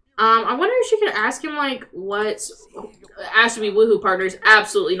whatever. I wonder if she could ask him, like, what's... Ask to be woohoo partners.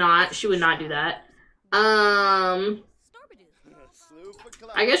 Absolutely not. She would not do that. I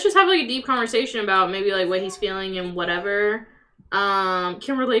guess just have, like, a deep conversation about maybe, like, what he's feeling and whatever.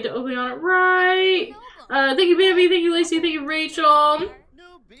 Can relate to Ogliana. Right. Thank you, Bambi. Thank you, Lacey. Thank you, Rachel.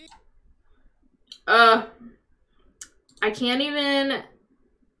 I can't even...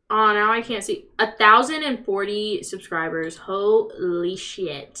 Oh, now I can't see. 1,040 subscribers. Holy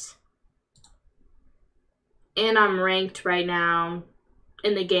shit. And I'm ranked right now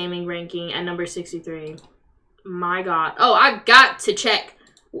in the gaming ranking at number 63. My god. Oh, I've got to check.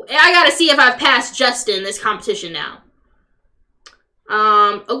 I gotta see if I've passed Justin this competition now.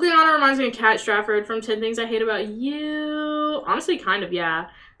 Ogliana reminds me of Kat Strafford from 10 Things I Hate About You. Honestly, kind of, yeah.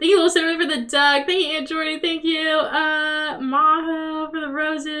 Thank you, Little Cinnamon, for the duck. Thank you, Aunt Jordy. Thank you, Maho, for the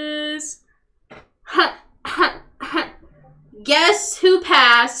roses. Guess who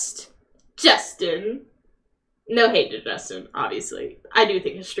passed? Justin. No hate to Justin, obviously. I do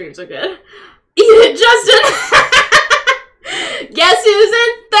think his streams are good. Justin! Guess who's in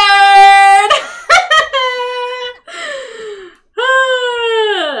third?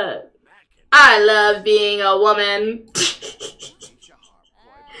 I love being a woman.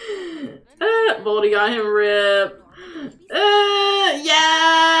 Voldy got him ripped.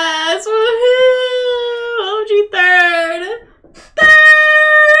 Yes! Woohoo! OG third!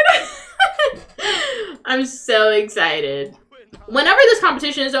 Third! I'm so excited. Whenever this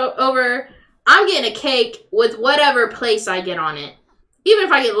competition is over, I'm getting a cake with whatever place I get on it. Even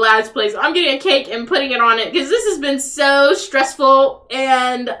if I get last place, I'm getting a cake and putting it on it because this has been so stressful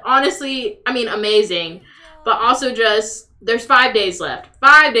and honestly, I mean, amazing. But also just, there's 5 days left.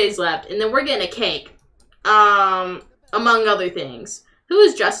 5 days left. And then we're getting a cake. Among other things. Who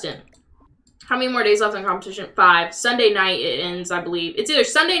is Justin? How many more days left on competition? 5. Sunday night it ends, I believe. It's either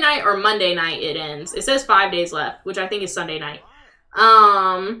Sunday night or Monday night it ends. It says 5 days left, which I think is Sunday night.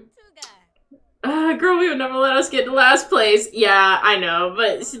 Girl, we would never let us get to last place. Yeah, I know,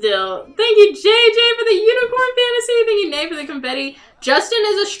 but still. Thank you, JJ, for the unicorn fantasy. Thank you, Nate, for the confetti. Justin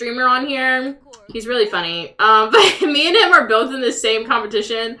is a streamer on here. He's really funny. But me and him are both in the same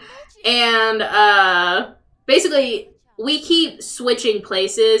competition. And, basically, we keep switching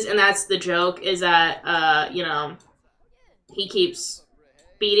places, and that's the joke, is that, you know, he keeps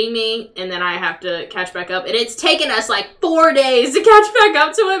beating me, and then I have to catch back up. And it's taken us, like, 4 days to catch back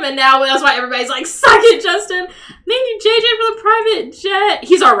up to him, and now that's why everybody's like, suck it, Justin! Thank you, JJ, for the private jet.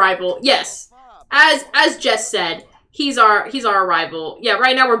 He's our rival, yes. As Jess said, he's our rival. Yeah,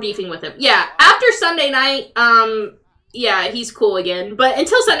 right now we're beefing with him. Yeah, after Sunday night, yeah, he's cool again. But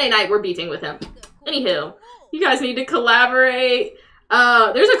until Sunday night, we're beefing with him. Anywho, you guys need to collaborate.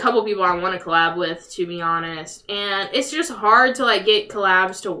 There's a couple people I want to collab with, to be honest. And it's just hard to, like, get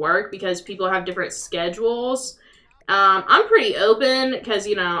collabs to work because people have different schedules. I'm pretty open because,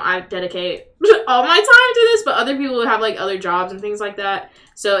 you know, I dedicate all my time to this, but other people have, like, other jobs and things like that.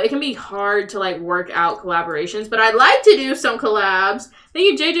 So it can be hard to, like, work out collaborations. But I'd like to do some collabs. Thank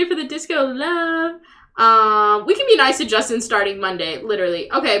you, JJ, for the disco love. We can be nice to Justin starting Monday,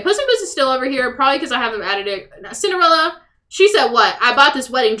 literally. Okay, Puss in Boots is still over here, probably because I haven't added it. Cinderella, she said what? I bought this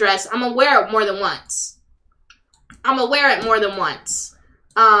wedding dress. I'm gonna wear it more than once. I'm gonna wear it more than once.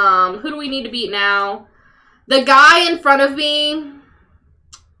 Who do we need to beat now? The guy in front of me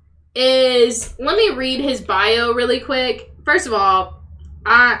is, let me read his bio really quick. First of all,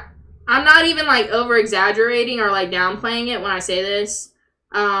 I'm not even like over exaggerating or like downplaying it when I say this.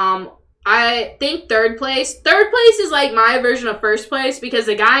 I think third place is like my version of first place, because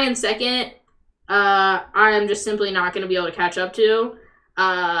the guy in second, I am just simply not going to be able to catch up to,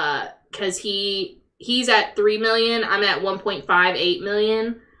 because he's at 3 million. I'm at 1.58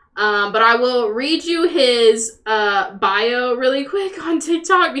 million. But I will read you his bio really quick on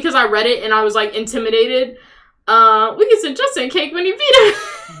TikTok, because I read it and I was like intimidated. We can send Justin a cake when you beat him.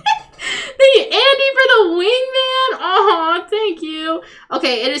 Thank you, Andy, for the wingman. Aw, thank you.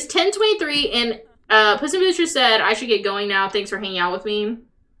 Okay, it is 10:23, and Puss in Boots just said I should get going now. Thanks for hanging out with me.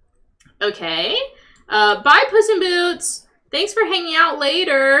 Okay. Bye, Puss in Boots. Thanks for hanging out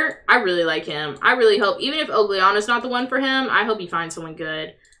later. I really like him. I really hope, even if Ogliana's not the one for him, I hope he finds someone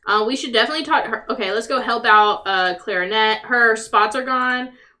good. We should definitely talk her. Okay, let's go help out Clarinet. Her spots are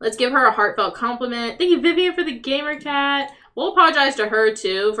gone. Let's give her a heartfelt compliment. Thank you, Vivian, for the gamer cat. We'll apologize to her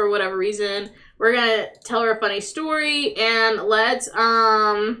too for whatever reason. We're gonna tell her a funny story, and let's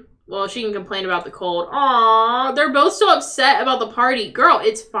well, she can complain about the cold. Aww, they're both so upset about the party. Girl,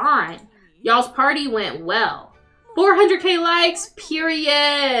 it's fine. Y'all's party went well. 400k likes,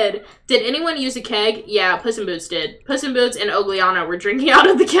 period. Did anyone use a keg? Yeah, Puss in Boots did. Puss in Boots and Ogliana were drinking out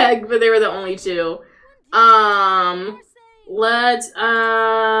of the keg, but they were the only two. Let's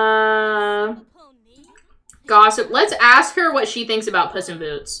gossip. Let's ask her what she thinks about Puss in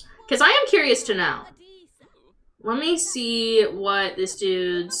Boots, because I am curious to know. Let me see what this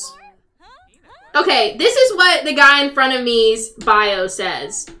dude's... Okay, this is what the guy in front of me's bio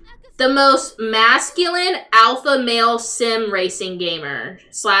says. The most masculine alpha male sim racing gamer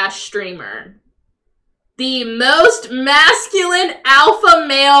 / streamer. The most masculine alpha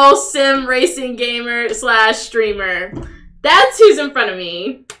male sim racing gamer / streamer. That's who's in front of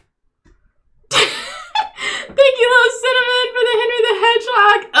me. Thank you, little Cinnamon, for the Henry the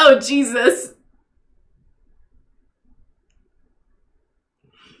Hedgehog. Oh, Jesus.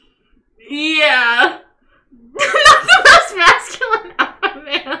 Yeah. Not the most masculine alpha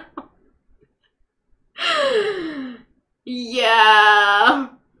male. Yeah.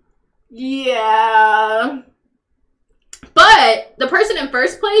 Yeah. But the person in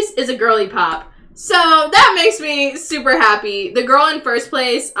first place is a girly pop. So that makes me super happy. The girl in first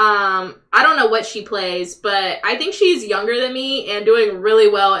place, I don't know what she plays, but I think she's younger than me and doing really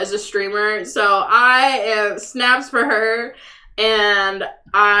well as a streamer. So I am snaps for her, and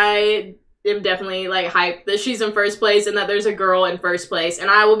I am definitely like hyped that she's in first place and that there's a girl in first place.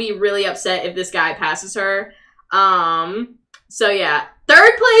 And I will be really upset if this guy passes her. So yeah.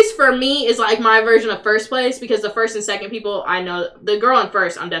 Third place for me is like my version of first place, because the first and second people, I know. The girl in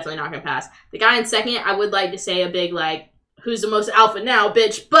first, I'm definitely not gonna pass. The guy in second, I would like to say a big like, who's the most alpha now,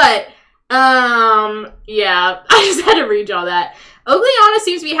 bitch. But yeah, I just had to read y'all that. Ogliana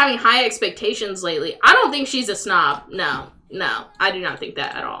seems to be having high expectations lately. I don't think she's a snob. No, I do not think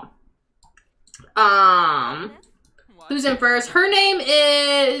that at all. Who's in first? Her name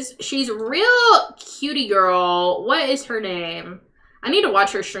is, she's real cutie girl. What is her name? I need to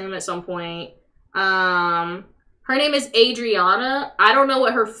watch her stream at some point. Her name is Adriana. I don't know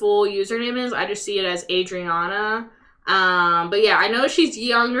what her full username is. I just see it as Adriana. But yeah, I know she's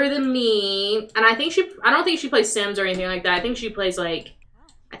younger than me, and I don't think she plays Sims or anything like that. I think she plays like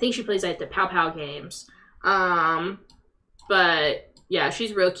the Pow Pow games. But yeah, she's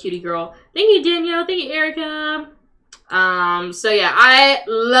a real cutie girl. Thank you, Danielle. Thank you, Erica. So yeah, I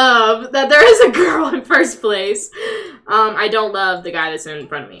love that there is a girl in first place. I don't love the guy that's in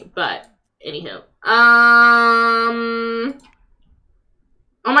front of me, but anywho. Oh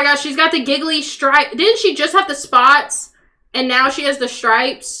my gosh, she's got the giggly stripe. Didn't she just have the spots and now she has the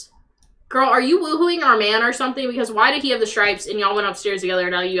stripes? Girl, are you woohooing our man or something? Because why did he have the stripes and y'all went upstairs together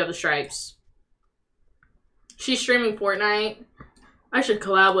and now you have the stripes? She's streaming Fortnite. I should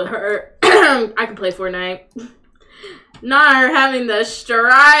collab with her. I can play Fortnite. Not her having the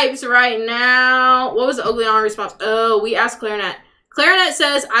stripes right now. What was the Ogliana response? Oh, we asked Clarinet. Clarinet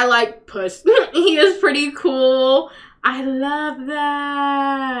says, I like Puss. He is pretty cool. I love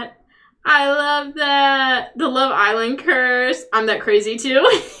that. I love that. The Love Island curse. I'm that crazy too.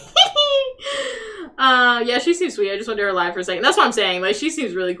 Yeah, she seems sweet. I just went to her live for a second. That's what I'm saying. Like, she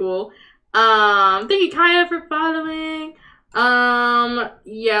seems really cool. Thank you, Kaya, for following.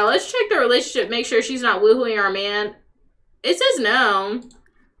 Yeah, let's check their relationship, make sure she's not woohooing our man. It says no.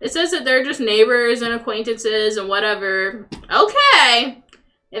 It says that they're just neighbors and acquaintances and whatever. Okay.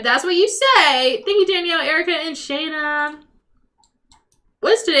 If that's what you say. Thank you, Danielle, Erica, and Shayna.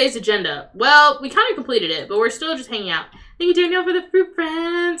 What's today's agenda? Well, we kind of completed it, but we're still just hanging out. Thank you, Danielle, for the fruit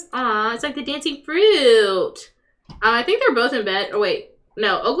friends. Aw, it's like the dancing fruit. I think they're both in bed. Oh, wait.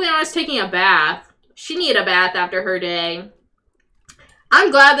 No, Ogliana's taking a bath. She needed a bath after her day. I'm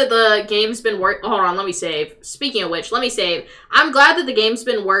glad that the game's been working. Hold on, let me save. Speaking of which, let me save. I'm glad that the game's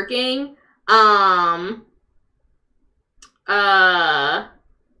been working.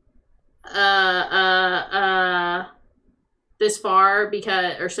 This far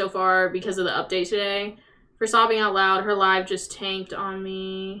so far because of the update today. For sobbing out loud, her live just tanked on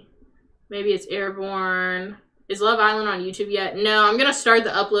me. Maybe it's airborne. Is Love Island on YouTube yet? No, I'm gonna start the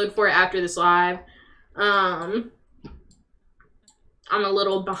upload for it after this live. I'm a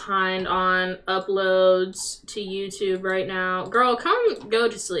little behind on uploads to YouTube right now. Girl, come go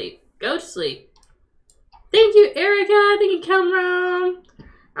to sleep. Go to sleep. Thank you, Erica. Thank you, Kelmrom.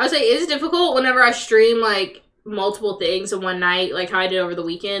 I would say it's difficult whenever I stream like multiple things in one night, like how I did over the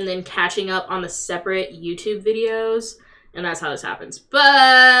weekend, then catching up on the separate YouTube videos. And that's how this happens. But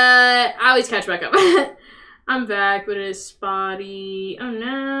I always catch back up. I'm back, but it's spotty. Oh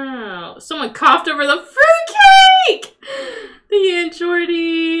no. Someone coughed over the fruitcake! Thank you, Aunt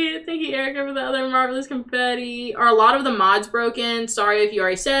Jordy. Thank you, Erica, for the other marvelous confetti. Are a lot of the mods broken? Sorry if you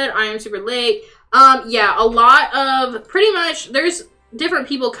already said. I am super late. Yeah, a lot of, pretty much, there's different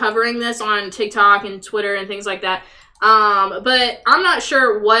people covering this on TikTok and Twitter and things like that. But I'm not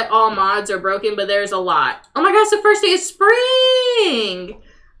sure what all mods are broken, but there's a lot. Oh my gosh, the first day of spring!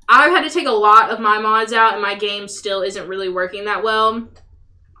 I've had to take a lot of my mods out, and my game still isn't really working that well.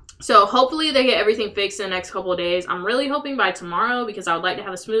 So hopefully they get everything fixed in the next couple of days. I'm really hoping by tomorrow, because I would like to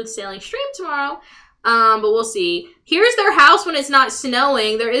have a smooth sailing stream tomorrow. But we'll see. Here's their house when it's not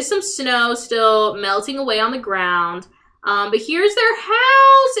snowing. There is some snow still melting away on the ground. But here's their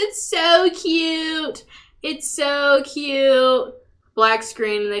house. It's so cute. It's so cute. Black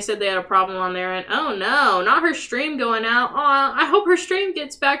screen, and they said they had a problem on their end. Oh no, not her stream going out. Aw, I hope her stream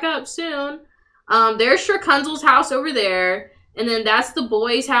gets back up soon. There's Shrekunzel's house over there. And then that's the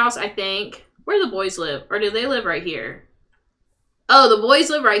boys' house, I think. Where do the boys live? Or do they live right here? Oh, the boys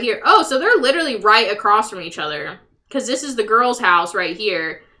live right here. Oh, so they're literally right across from each other. Because this is the girls' house right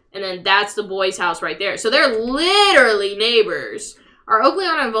here. And then that's the boys' house right there. So they're literally neighbors. Are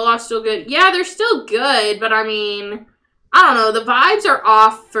Ogliana and Volov still good? Yeah, they're still good. But I mean, I don't know. The vibes are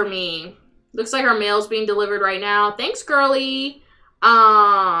off for me. Looks like our mail's being delivered right now. Thanks, girly.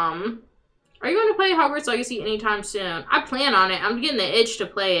 Are you going to play Hogwarts Legacy anytime soon? I plan on it. I'm getting the itch to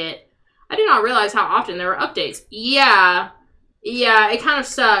play it. I did not realize how often there were updates. Yeah, it kind of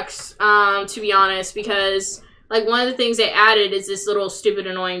sucks, to be honest, because, like, one of the things they added is this little stupid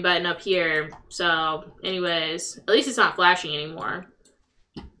annoying button up here. So, anyways, at least it's not flashing anymore.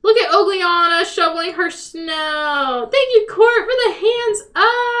 Look at Ogliana shoveling her snow. Thank you, Court, for the hands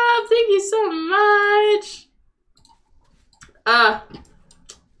up. Thank you so much.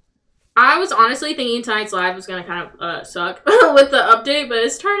 I was honestly thinking tonight's live was going to kind of suck with the update, but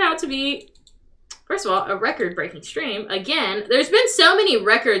it's turned out to be, first of all, a record-breaking stream. Again, there's been so many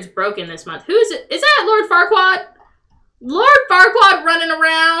records broken this month. Who is it? Is that Lord Farquaad? Lord Farquaad running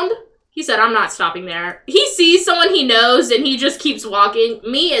around? He said, I'm not stopping there. He sees someone he knows, and he just keeps walking.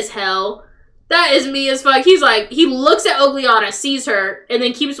 Me as hell. That is me as fuck. He's like, he looks at Ogliana, sees her, and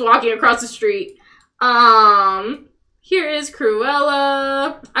then keeps walking across the street. Here is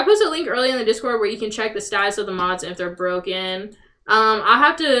Cruella. I posted a link early in the Discord where you can check the status of the mods and if they're broken. I'll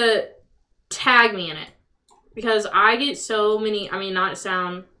have to tag me in it. Because I get so many, I mean, not to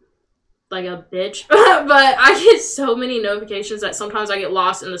sound like a bitch, but I get so many notifications that sometimes I get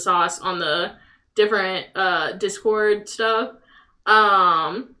lost in the sauce on the different Discord stuff.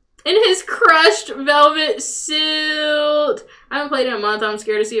 In his crushed velvet suit. I haven't played in a month. I'm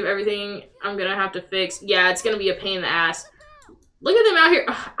scared to see if everything I'm gonna have to fix. Yeah, it's gonna be a pain in the ass. Look at them out here.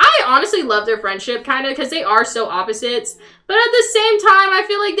 I honestly love their friendship, kind of, because they are so opposites. But at the same time, I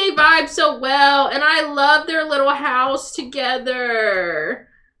feel like they vibe so well. And I love their little house together.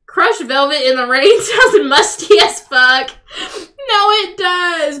 Crushed velvet in the rain sounds musty as fuck. No, it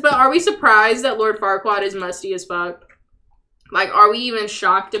does. But are we surprised that Lord Farquaad is musty as fuck? Like, are we even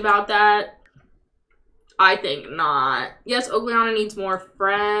shocked about that? I think not. Yes, Ogliana needs more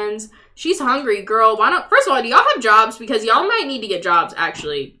friends. She's hungry, girl. Why not? First of all, do y'all have jobs? Because y'all might need to get jobs,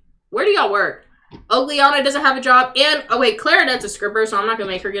 actually. Where do y'all work? Ogliana doesn't have a job. And, oh wait, Clarinette's a scripper, so I'm not going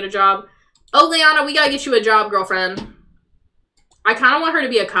to make her get a job. Ogliana, we got to get you a job, girlfriend. I kind of want her to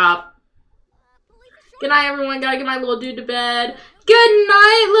be a cop. Good night, everyone. Gotta get my little dude to bed. Good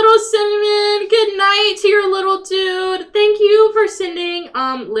night, little Cinnamon. Good night to your little dude. Thank you for sending,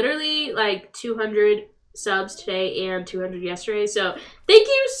 literally, like, 200 subs today and 200 yesterday. So, thank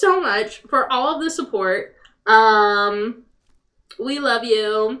you so much for all of the support. We love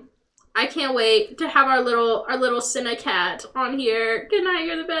you. I can't wait to have our little Cinna cat on here. Good night,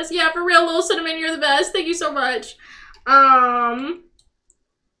 you're the best. Yeah, for real, little Cinnamon, you're the best. Thank you so much.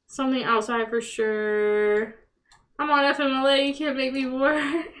 Something outside for sure. I'm on FMLA, you can't make me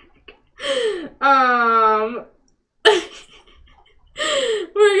work. We're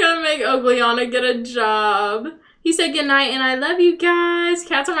gonna make Ogliana get a job. He said goodnight and I love you guys.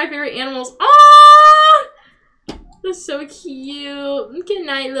 Cats are my favorite animals. Aww! That's so cute. Good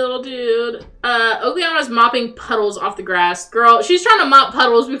night, little dude. Ogliana's mopping puddles off the grass. Girl, she's trying to mop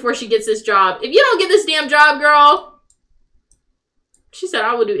puddles before she gets this job. If you don't get this damn job, girl. She said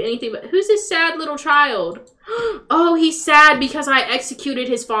I will do anything but... Who's this sad little child? Oh, he's sad because I executed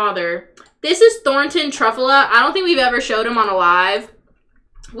his father. This is Thornton Truffala. I don't think we've ever showed him on a live.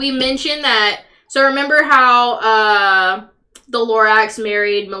 We mentioned that... So remember how the Lorax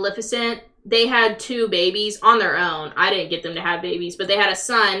married Maleficent? They had 2 babies on their own. I didn't get them to have babies, but they had a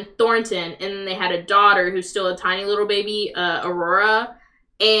son, Thornton, and then they had a daughter who's still a tiny little baby, Aurora.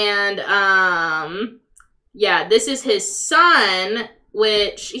 And, yeah, this is his son,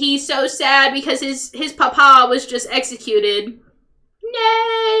 which he's so sad because his papa was just executed.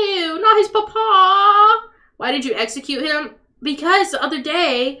 No, not his papa. Why did you execute him? Because the other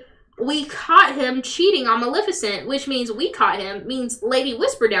day... we caught him cheating on Maleficent, which means we caught him, means Lady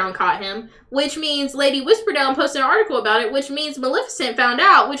Whisperdown caught him, which means Lady Whisperdown posted an article about it, which means Maleficent found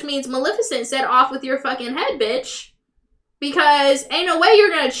out, which means Maleficent said off with your fucking head, bitch. Because ain't no way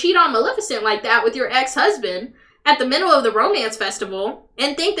you're gonna cheat on Maleficent like that with your ex-husband at the middle of the romance festival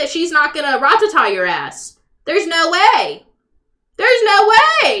and think that she's not gonna ratata your ass. There's no way. There's no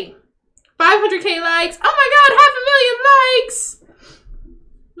way. 500k likes. Oh my god, 500,000 likes.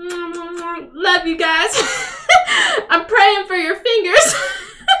 Love you guys. I'm praying for your fingers.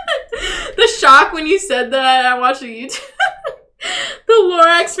 The shock when you said that. I watched a YouTube. The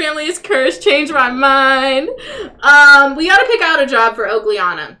Lorax family is cursed. Changed my mind. We gotta pick out a job for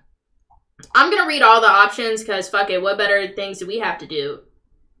Ogliana. I'm gonna read all the options because fuck it. What better things do we have to do?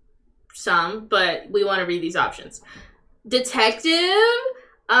 Some, but we want to read these options. Detective,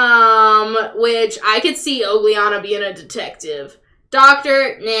 which I could see Ogliana being a detective.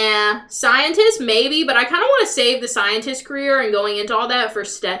 Doctor, nah. Scientist, maybe, but I kind of want to save the scientist career and going into all that for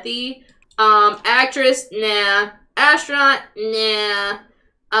Steffi. Actress, nah. Astronaut, nah.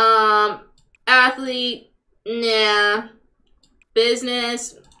 Athlete, nah.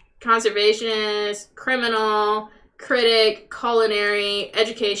 Business, conservationist, criminal, critic, culinary,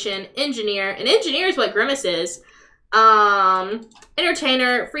 education, engineer. An engineer is what Grimace is.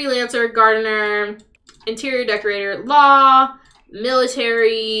 Entertainer, freelancer, gardener, interior decorator, law,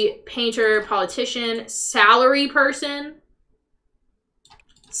 military, painter, politician, salary person,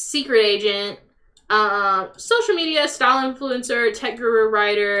 secret agent, social media, style influencer, tech guru,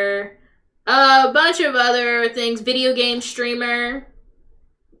 writer, a bunch of other things, video game streamer.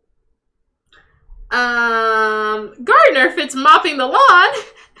 Gardener fits mopping the lawn.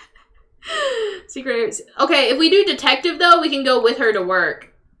 Secret. Okay, if we do detective though, we can go with her to work.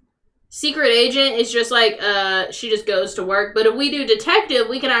 Secret agent is just like, she just goes to work. But if we do detective,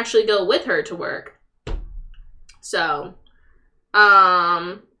 we can actually go with her to work. So,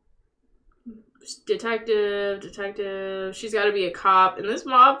 detective. She's got to be a cop in this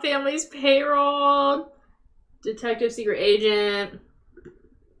mob family's payroll. Detective, secret agent.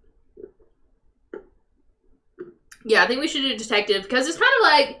 Yeah, I think we should do detective because it's kind of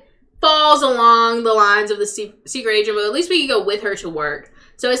like falls along the lines of the secret agent, but at least we can go with her to work.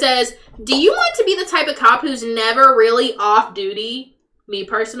 So it says, do you want to be the type of cop who's never really off duty? Me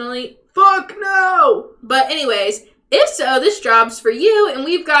personally, fuck no. But anyways, if so, this job's for you, and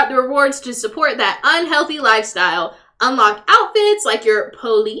we've got the rewards to support that unhealthy lifestyle. Unlock outfits like your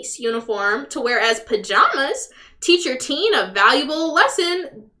police uniform to wear as pajamas. Teach your teen a valuable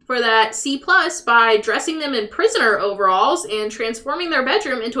lesson for that C+ by dressing them in prisoner overalls and transforming their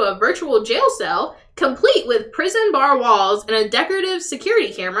bedroom into a virtual jail cell, complete with prison bar walls and a decorative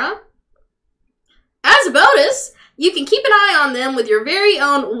security camera. As a bonus, you can keep an eye on them with your very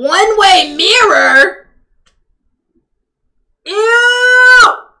own one-way mirror. Ew!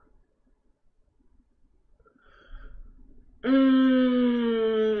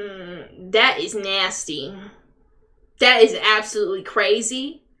 That is nasty. That is absolutely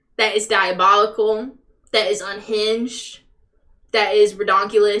crazy. That is diabolical. That is unhinged. that is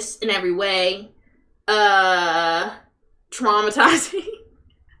redonkulous in every way. Traumatizing.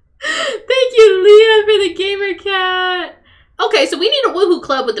 Thank you, Leah, for the gamer cat. Okay, so we need a woohoo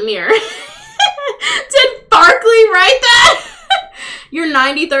club with the mirror. Did Barkley write that? You're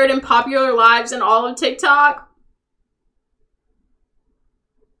 93rd in popular lives in all of TikTok.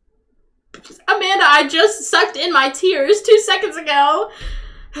 Amanda, I just sucked in my tears 2 seconds ago.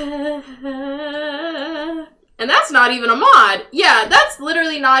 And that's not even a mod. Yeah, that's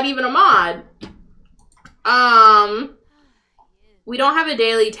literally not even a mod. We don't have a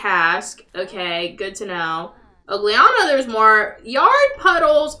daily task. Okay, good to know. Ogliana, there's more yard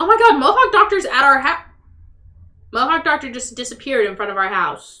puddles. Oh my god, Mohawk Doctor's at our house. Mohawk Doctor just disappeared in front of our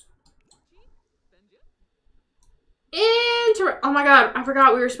house. Oh my god, I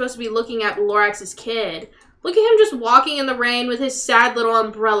forgot we were supposed to be looking at Lorax's kid. Look at him just walking in the rain with his sad little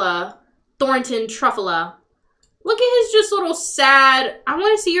umbrella. Thornton Truffala. Look at his just little sad... I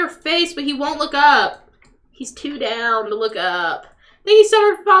want to see your face, but he won't look up. He's too down to look up. Thank you so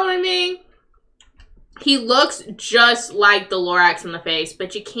much for following me. He looks just like the Lorax in the face,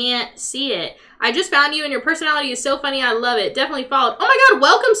 but you can't see it. I just found you and your personality is so funny. I love it. Definitely followed. Oh my god,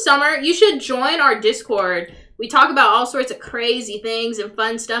 welcome, Summer. You should join our Discord. We talk about all sorts of crazy things and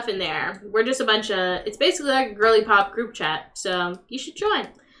fun stuff in there. We're just a bunch of... It's basically like a girly pop group chat, so you should join.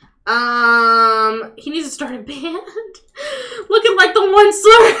 He needs to start a band. Looking like the one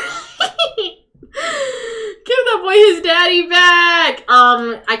slur. Give that boy his daddy back.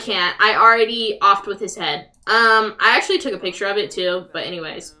 I can't. I already offed with his head. I actually took a picture of it too, but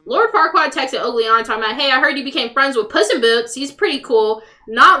anyways. Lord Farquaad texted Ogliana talking about, hey, I heard you became friends with Puss in Boots. He's pretty cool.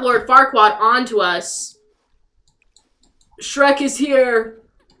 Not Lord Farquaad, on to us. Shrek is here.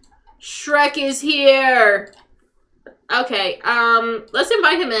 Shrek is here. Okay, let's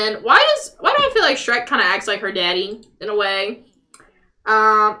invite him in. Why do I feel like Shrek kind of acts like her daddy in a way?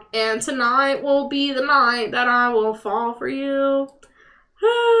 And tonight will be the night that I will fall for you.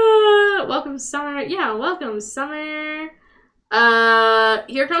 Welcome, Summer. Yeah, welcome, Summer.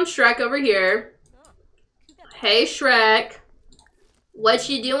 Here comes Shrek over here. Hey, Shrek. What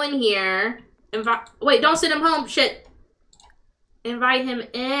you doing here? Wait, don't send him home. Shit. Invite him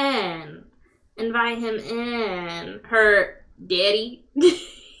in. Invite him in. Her daddy.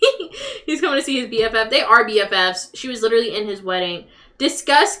 He's coming to see his BFF. They are BFFs. She was literally in his wedding.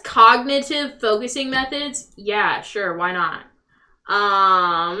 Discuss cognitive focusing methods. Yeah, sure. Why not?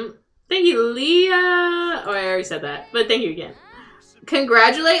 Thank you, Leah. Oh, I already said that, but thank you again.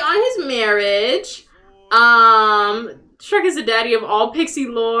 Congratulate on his marriage. Shrek is the daddy of all pixie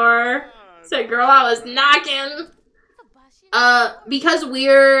lore. Said, girl, I was knocking. Because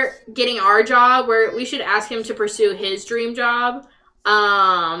we're getting our job, we should ask him to pursue his dream job.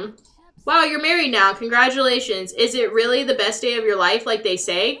 Wow, you're married now. Congratulations. Is it really the best day of your life, like they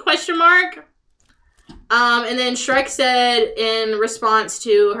say? Question mark. And then Shrek said in response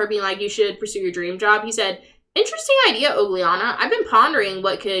to her being like, you should pursue your dream job, he said, interesting idea, Ogliana. I've been pondering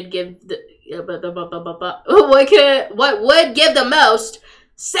what could give the what would give the most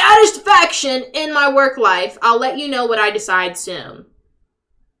satisfaction in my work life. I'll let you know what I decide soon.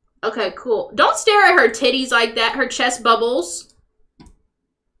 Okay, cool. Don't stare at her titties like that. Her chest bubbles.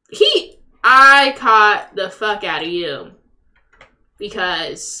 I caught the fuck out of you.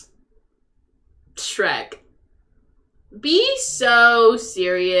 Because Shrek. Be so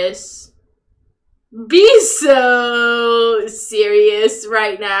serious. Be so serious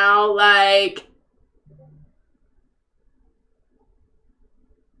right now. Like,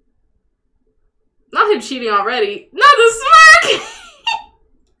 not him cheating already. Not the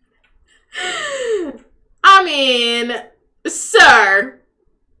smirk! I mean, sir.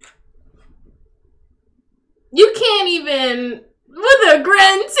 You can't even... With a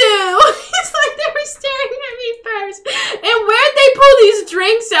grin, too. It's like they were staring at me first. And where'd they pull these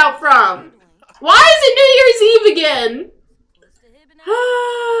drinks out from? Why is it New Year's Eve again?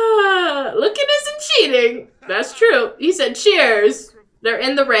 Looking isn't cheating. That's true. He said cheers. They're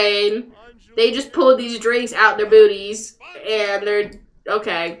in the rain. They just pulled these drinks out their booties. And they're...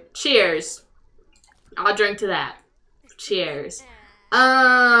 Okay. Cheers. I'll drink to that. Cheers.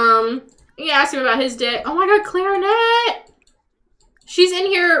 He asked him about his day. Oh my god, Clarinet! She's in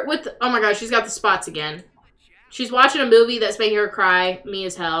here with... Oh my god, she's got the spots again. She's watching a movie that's making her cry. Me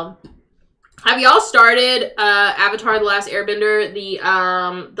as hell. Have y'all started Avatar The Last Airbender,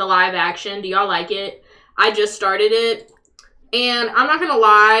 the live action? Do y'all like it? I just started it. And I'm not gonna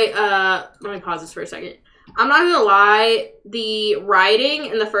lie, let me pause this for a second. I'm not gonna lie, the writing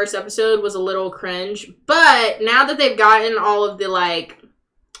in the first episode was a little cringe. But now that they've gotten all of the, like...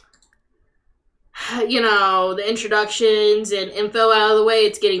 you know, the introductions and info out of the way,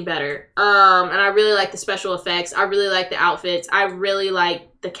 it's getting better. And I really like the special effects. I really like the outfits. I really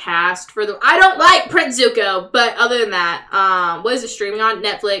like the cast for the. I don't like Prince Zuko, but other than that, what is it streaming on?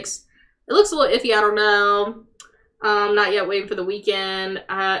 Netflix. It looks a little iffy. I don't know. Not yet. Waiting for the weekend.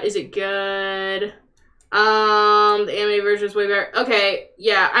 Is it good? The anime version is way better. Okay,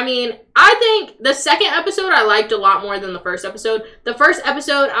 yeah, I mean, I think the second episode I liked a lot more than the first episode. The first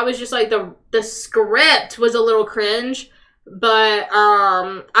episode, I was just like, the script was a little cringe, but,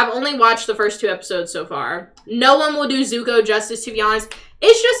 I've only watched the first 2 episodes so far. No one will do Zuko justice, to be honest.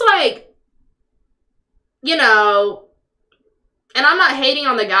 It's just like, you know, and I'm not hating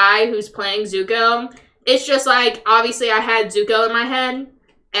on the guy who's playing Zuko. It's just like, obviously I had Zuko in my head,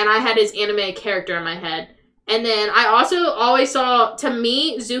 and I had his anime character in my head. And then I also always saw, to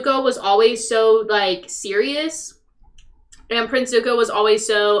me, Zuko was always so, like, serious. And Prince Zuko was always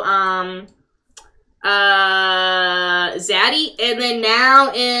so, zaddy. And then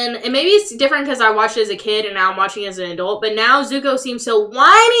now and maybe it's different because I watched it as a kid and now I'm watching it as an adult. But now Zuko seems so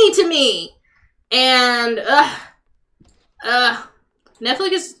whiny to me. And,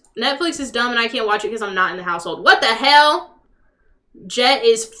 Netflix is dumb and I can't watch it because I'm not in the household. What the hell? Jet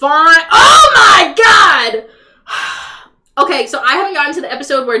is fine. Oh my god! Okay, so I haven't gotten to the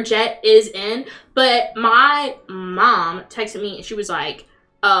episode where Jet is in, but my mom texted me and she was like,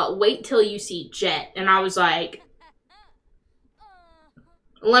 wait till you see Jet. And I was like,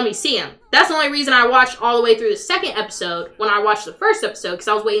 let me see him. That's the only reason I watched all the way through the second episode when I watched the first episode, because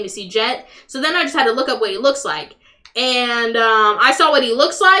I was waiting to see Jet. So then I just had to look up what he looks like. And I saw what he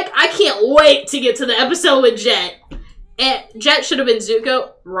looks like. I can't wait to get to the episode with Jet. And Jet should have been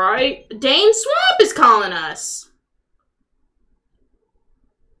Zuko, right? Dane Swamp is calling us.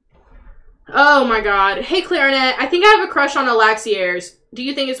 Oh my god. Hey, Clarinet. I think I have a crush on Alaxiers. Do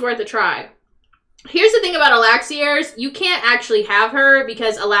you think it's worth a try? Here's the thing about Alaxiers. You can't actually have her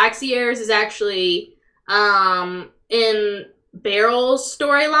because Alaxiers is actually in Beryl's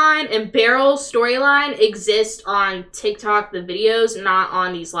storyline. And Beryl's storyline exists on TikTok, the videos, not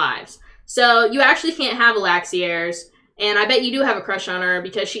on these lives. So you actually can't have Alaxiers. And I bet you do have a crush on her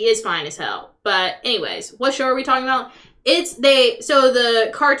because she is fine as hell. But anyways, what show are we talking about? So the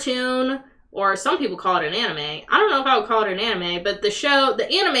cartoon, or some people call it an anime. I don't know if I would call it an anime, but the show, the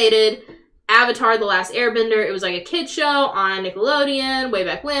animated Avatar: The Last Airbender, it was like a kid's show on Nickelodeon way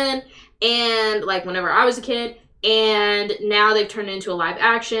back when. And like whenever I was a kid. And now they've turned it into a live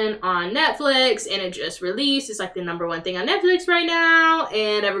action on Netflix. And it just released. It's like the #1 thing on Netflix right now.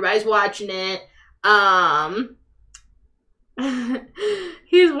 And everybody's watching it.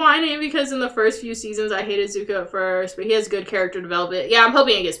 He's whining because in the first few seasons I hated Zuko at first, but he has good character development. Yeah, I'm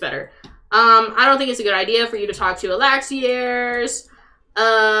hoping it gets better. I don't think it's a good idea for you to talk to Alaxiers.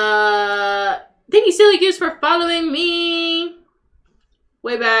 Thank you, Silly Goose, for following me.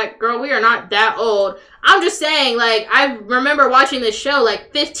 Way back. Girl, we are not that old. I'm just saying, like, I remember watching this show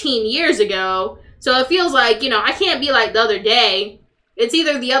like 15 years ago. So it feels like, you know, I can't be like the other day. It's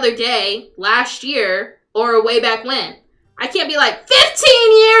either the other day, last year, or way back when. I can't be like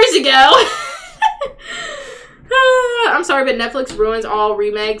 15 years ago. I'm sorry, but Netflix ruins all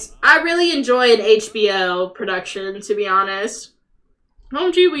remakes. I really enjoy an HBO production, to be honest.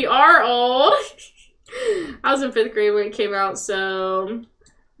 OMG, we are old. I was in 5th grade when it came out, so...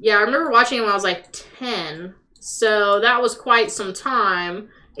 Yeah, I remember watching it when I was like 10. So that was quite some time.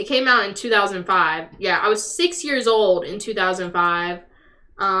 It came out in 2005. Yeah, I was 6 years old in 2005.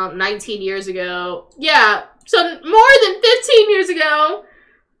 19 years ago. Yeah, so more than 15 years ago.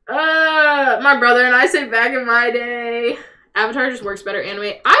 My brother and I say back in my day. Avatar just works better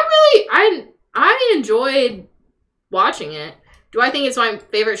anime. I enjoyed watching it. Do I think it's my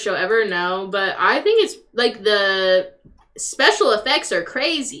favorite show ever? No, but I think it's like the special effects are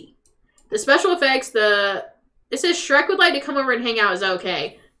crazy. The special effects, it says Shrek would like to come over and hang out. Is that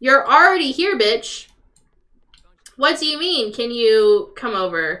okay? You're already here, bitch. What do you mean? Can you come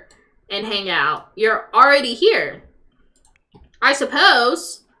over and hang out? You're already here. I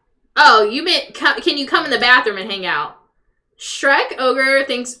suppose. Oh, you meant, can you come in the bathroom and hang out? Shrek Ogre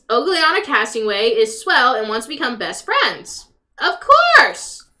thinks Ogliana Castingway is swell and wants to become best friends. Of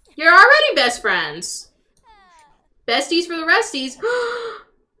course! You're already best friends. Besties for the resties.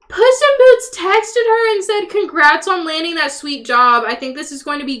 Puss in Boots texted her and said, congrats on landing that sweet job. I think this is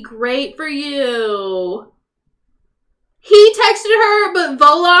going to be great for you. He texted her, but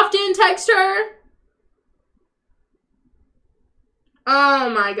Voloff didn't text her? Oh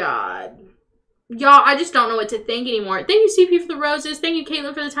my god. Y'all, I just don't know what to think anymore. Thank you, CP, for the roses. Thank you,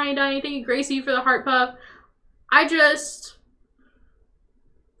 Caitlin, for the tiny dining. Thank you, Gracie, for the heart puff.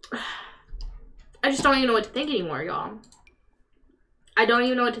 just don't even know what to think anymore, y'all. I don't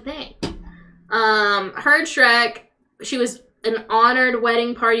even know what to think. Her and Shrek, she was an honored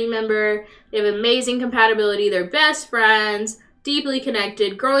wedding party member. They have amazing compatibility. They're best friends, deeply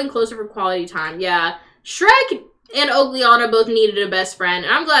connected, growing closer for quality time. Yeah, Shrek and Ogliana both needed a best friend,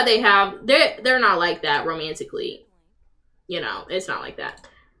 and I'm glad they have. They're not like that romantically. You know, it's not like that.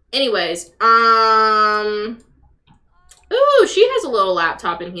 Anyways, ooh, she has a little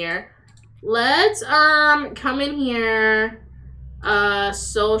laptop in here. Let's, come in here.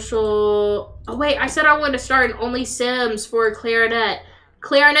 Social. Oh, wait, I said I wanted to start an Only Sims for Clarinet.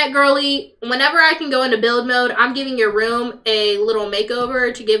 Clarinet girly, whenever I can go into build mode, I'm giving your room a little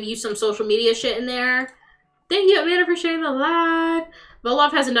makeover to give you some social media shit in there. Thank you, Amanda, for sharing the live.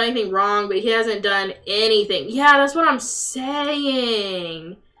 Volov hasn't done anything wrong, but he hasn't done anything. Yeah, that's what I'm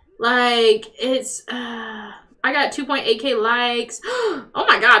saying. Like, it's, I got 2.8K likes. Oh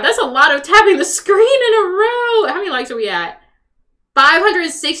my god, that's a lot of tapping the screen in a row. How many likes are we at?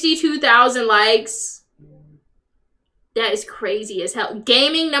 562,000 likes. That is crazy as hell.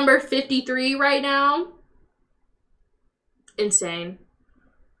 Gaming number 53 right now. Insane.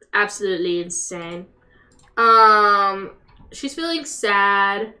 Absolutely insane. She's feeling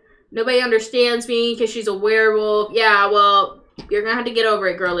sad. Nobody understands me because she's a werewolf. Yeah, well, you're gonna have to get over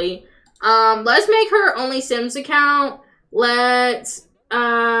it, girly. Let's make her Only Sims account. Let's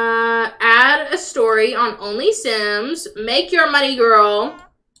add a story on Only Sims. Make your money, girl.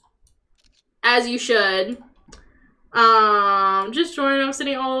 As you should. Just joining. I'm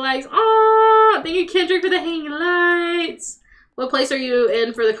sending all the likes. Oh, thank you, Kendrick, for the hanging lights. What place are you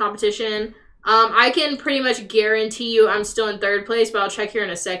in for the competition? I can pretty much guarantee you I'm still in 3rd place, but I'll check here in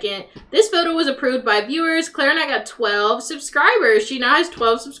a second. This photo was approved by viewers. Clarinet got 12 subscribers. She now has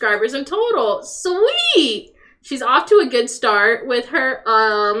 12 subscribers in total. Sweet! She's off to a good start with her,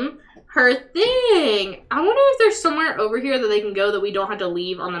 her thing. I wonder if there's somewhere over here that they can go that we don't have to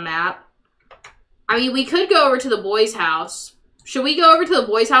leave on the map. I mean, we could go over to the boys' house. Should we go over to the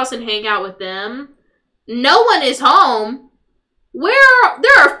boys' house and hang out with them? No one is home.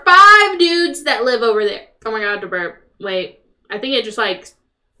 There are 5 dudes that live over there. Oh my god, the burp. Wait, I think it just like,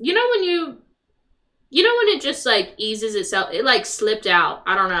 you know when it just like eases itself, it like slipped out,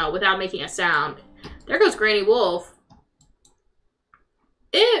 I don't know, without making a sound. There goes Granny Wolf.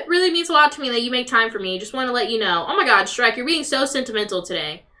 It really means a lot to me that you make time for me. Just want to let you know. Oh my god, Shrek, you're being so sentimental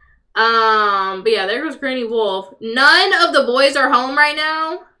today. But yeah, there goes Granny Wolf. None of the boys are home right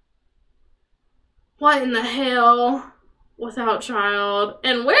now. What in the hell? Without child.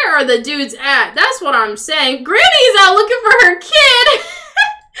 And where are the dudes at? That's what I'm saying. Granny's out looking for her kid.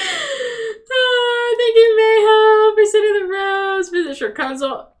 Oh, thank you, Mayho, for sending the rose. Visit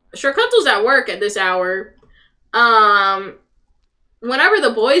Sherkunzel. Sherkunzel's at work at this hour. Whenever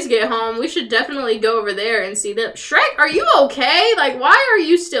the boys get home, we should definitely go over there and see them. Shrek, are you okay? Like, why are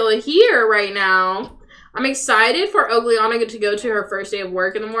you still here right now? I'm excited for Ogliana to go to her first day of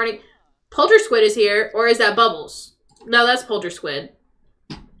work in the morning. Polter Squid is here, or is that Bubbles? No, that's Polter Squid.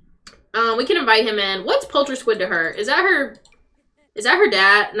 We can invite him in. What's Polter Squid to her? Is that her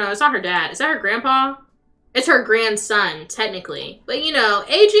dad? No, it's not her dad. Is that her grandpa? It's her grandson, technically. But, you know,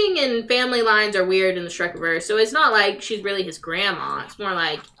 aging and family lines are weird in the Shrekiverse, so it's not like she's really his grandma. It's more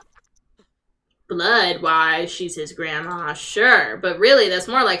like blood-wise, she's his grandma, sure. But really, that's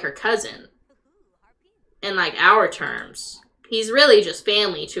more like her cousin. In, like, our terms. He's really just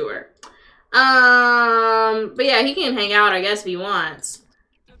family to her. But yeah, he can hang out, I guess, if he wants.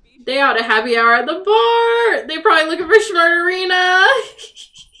 They out to happy hour at the bar. They probably looking for Schmurderina.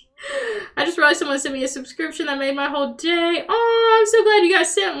 I just realized someone sent me a subscription that made my whole day. Oh, I'm so glad you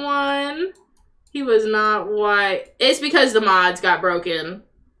guys sent one. He was not white. It's because the mods got broken.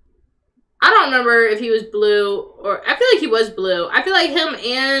 I don't remember if he was blue or... I feel like he was blue. I feel like him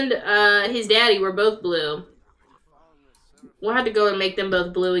and his daddy were both blue. We'll have to go and make them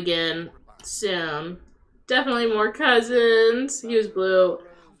both blue again soon. Definitely more cousins. He was blue.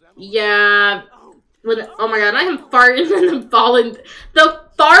 Yeah. Oh my god, not him farting and then falling. The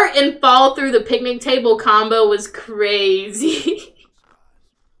fart and fall through the picnic table combo was crazy.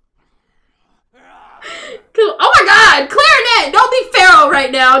 Cool. Oh my god, Clarinet! Don't be feral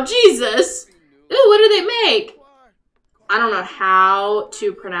right now. Jesus. Ooh, what do they make? I don't know how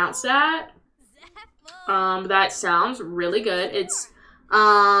to pronounce that. That sounds really good. It's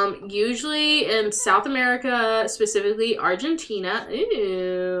usually in South America, specifically Argentina.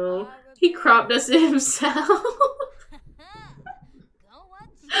 Ew. He cropped us himself.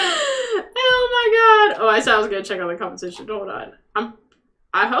 Oh my god. Oh, I said I was gonna check on the competition. Hold on.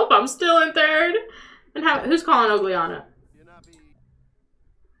 I hope I'm still in 3rd. And who's calling Ogliana?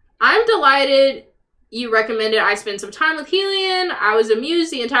 I'm delighted You recommended I spend some time with Helion. I was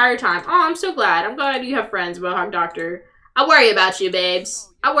amused the entire time. Oh, I'm so glad. I'm glad you have friends, Mohawk Doctor. I worry about you,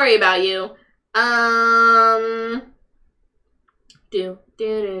 babes. I worry about you. Do.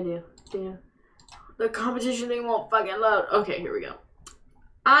 The competition thing won't fucking load. Okay, here we go.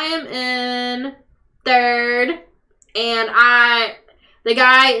 I am in 3rd. And the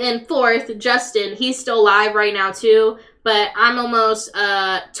guy in 4th, Justin, he's still live right now too. But I'm almost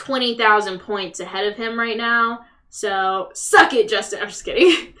 20,000 points ahead of him right now. So, suck it, Justin. I'm just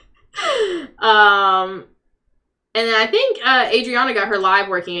kidding. And then I think Adriana got her live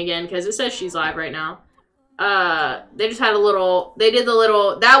working again because it says she's live right now. They just had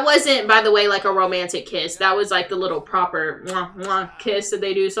that wasn't, by the way, like a romantic kiss. That was like the little proper mwah, mwah kiss that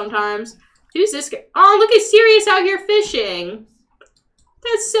they do sometimes. Who's this guy? Oh, look at Sirius out here fishing.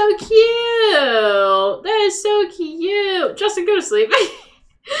 That's so cute. That is so cute. Justin, go to sleep.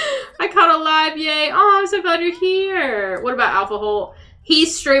 I caught a live, yay. Oh, I'm so glad you're here. What about Alpha Holt?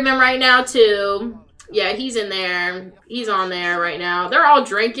 He's streaming right now too. Yeah, he's in there. He's on there right now. They're all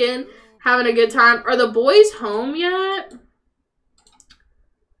drinking, having a good time. Are the boys home yet?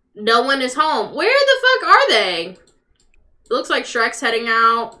 No one is home. Where the fuck are they? It looks like Shrek's heading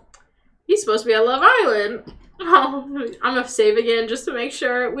out. He's supposed to be at Love Island. Oh, I'm gonna save again just to make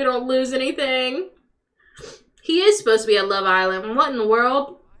sure we don't lose anything. He is supposed to be at Love Island. What in the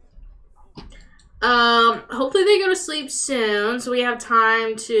world? Hopefully they go to sleep soon so we have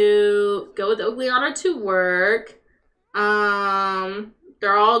time to go with Oakleana to work.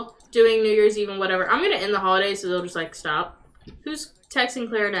 They're all doing New Year's Eve and whatever. I'm gonna end the holiday so they'll just like stop. Who's texting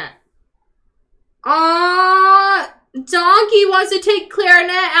Clarinet? Donkey wants to take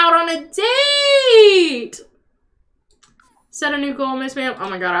Clarinet out on a date! Set a new goal, Miss Ma'am. Oh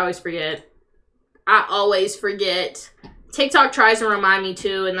my god, I always forget. TikTok tries to remind me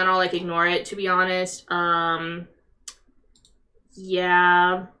too, and then I'll like ignore it, to be honest. Yeah.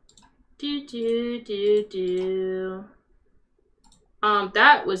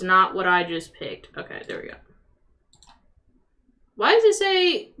 That was not what I just picked. Okay, there we go. Why does it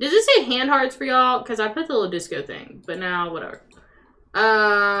say, does it say hand hearts for y'all? Because I put the little disco thing, but now, whatever.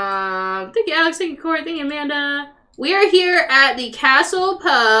 Thank you, Alex. Thank you, Corey. Thank you, Amanda. We are here at the Castle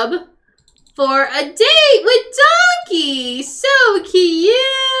Pub for a date with Donkey. So cute.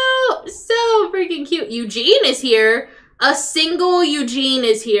 So freaking cute. Eugene is here. A single Eugene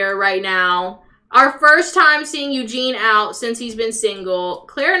is here right now. Our first time seeing Eugene out since he's been single.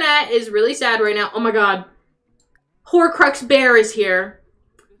 Clarinet is really sad right now. Oh my god. Horcrux Bear is here.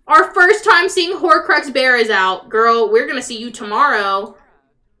 Our first time seeing Horcrux Bear is out. Girl, we're gonna see you tomorrow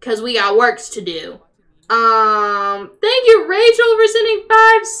because we got works to do. Thank you, Rachel, for sending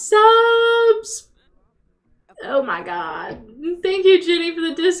 5 subs. Oh my god. Thank you, Jenny, for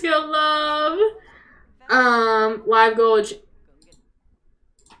the disco love. Live goal.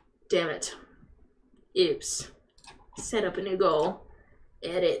 Damn it. Oops. Set up a new goal.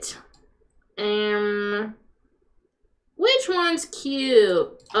 Edit. Which one's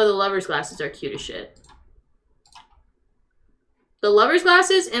cute? Oh, the lover's glasses are cute as shit. The lover's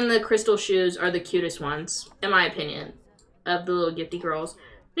glasses and the crystal shoes are the cutest ones, in my opinion, of the little gifty girls.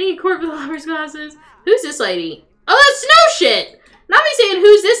 Thank you, Court, for the lover's glasses. Who's this lady? Oh, that's Snow Shit! Not me saying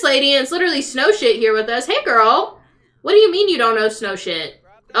who's this lady, and it's literally Snow Shit here with us. Hey, girl! What do you mean you don't know Snow Shit?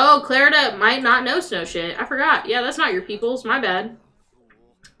 Oh, Clarida might not know Snow Shit. I forgot. Yeah, that's not your people's. My bad.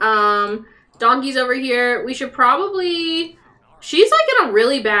 Donkey's over here. We should probably... She's like in a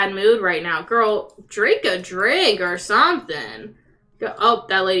really bad mood right now. Girl, drink a drink or something. Oh,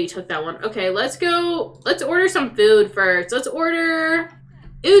 that lady took that one. Okay, let's go. Let's order some food first. Let's order,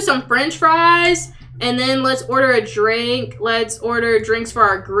 some french fries. And then let's order a drink. Let's order drinks for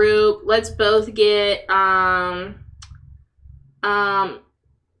our group. Let's both get,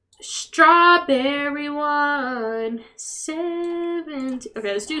 strawberry 170.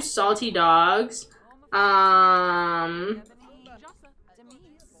 Okay, let's do salty dogs.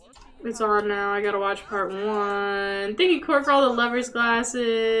 It's on now. I gotta watch part 1. Thank you, Court, for all the lover's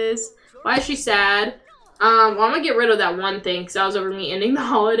glasses. Why is she sad? Well, I'm gonna get rid of that one thing because that was over me ending the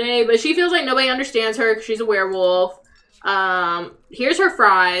holiday. But she feels like nobody understands her because she's a werewolf. Here's her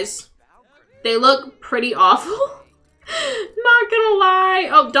fries. They look pretty awful. Not gonna lie.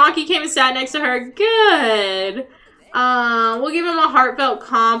 Oh, Donkey came and sat next to her. Good. We'll give him a heartfelt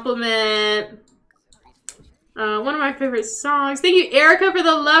compliment. One of my favorite songs. Thank you, Erica, for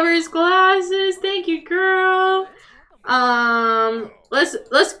the lover's glasses. Thank you, girl.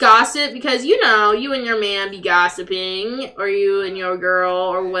 Let's gossip because you know you and your man be gossiping, or you and your girl,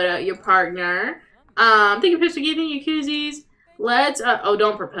 or what your partner. Thank you, Pips, for giving you koozies. Let's oh,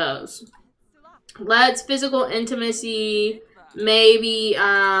 don't propose. Let's physical intimacy. Maybe,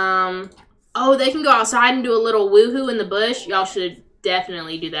 oh, they can go outside and do a little woohoo in the bush. Y'all should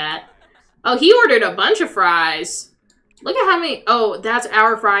definitely do that. Oh, he ordered a bunch of fries. Look at how many, oh, that's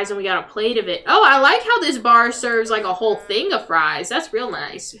our fries and we got a plate of it. Oh, I like how this bar serves like a whole thing of fries. That's real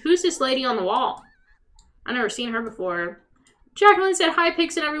nice. Who's this lady on the wall? I've never seen her before. Jacqueline said hi,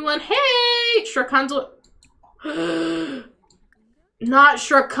 Pix and everyone. Hey! Shrekunzel. Not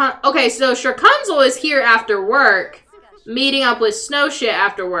Shrekun. Okay, so Shrekunzel is here after work, meeting up with Snowshit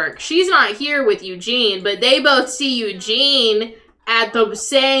after work. She's not here with Eugene, but they both see Eugene at the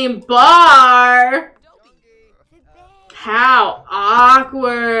same bar. How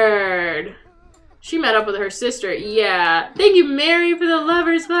awkward. She met up with her sister. Yeah. Thank you, Mary, for the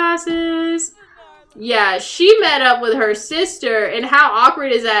lover's glasses. Yeah, she met up with her sister, and how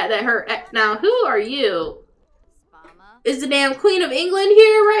awkward is that her... Now, who are you? Is the damn Queen of England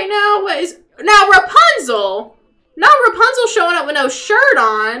here right now? What is... Now, Rapunzel! Not Rapunzel showing up with no shirt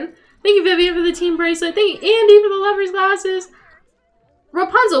on. Thank you, Vivian, for the team bracelet. Thank you, Andy, for the lover's glasses.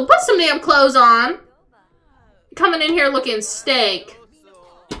 Rapunzel, put some damn clothes on. Coming in here looking steak.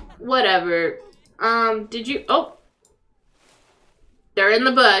 Whatever. Did you... Oh. They're in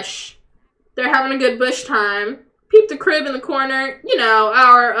the bush. They're having a good bush time. Peep the crib in the corner. You know,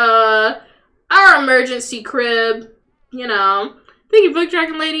 our emergency crib. You know. Thank you, Book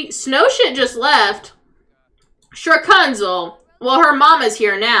Dragon Lady. Snowshit just left. Shrekunzel. Well, her mama's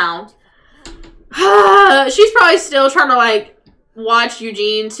here now. She's probably still trying to, like, watch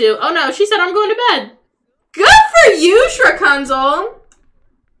Eugene, too. Oh, no. She said, I'm going to bed. Good for you, Shrekunzel.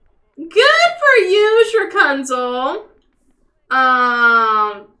 Good for you, Shrekunzel.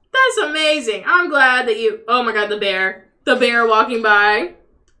 That's amazing. I'm glad that you... Oh, my God, the bear. The bear walking by.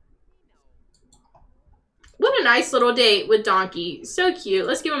 What a nice little date with Donkey. So cute.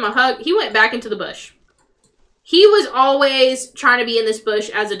 Let's give him a hug. He went back into the bush. He was always trying to be in this bush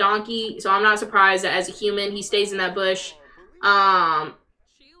as a donkey, so I'm not surprised that as a human, he stays in that bush. Well,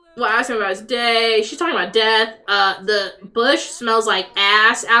 asking about his day. She's talking about death. The bush smells like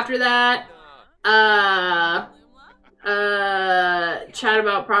ass after that. Chat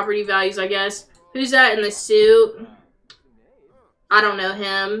about property values, I guess. Who's that in the suit? I don't know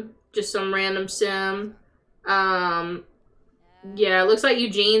him. Just some random sim. Yeah, it looks like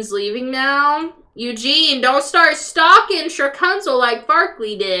Eugene's leaving now. Eugene, don't start stalking Shrekunzel like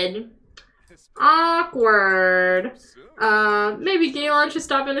Barkley did. Awkward. Maybe Galen should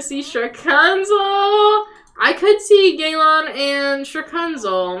stop in to see Shrekunzel. I could see Galen and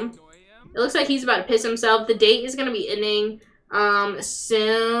Shrekunzel. It looks like he's about to piss himself. The date is going to be ending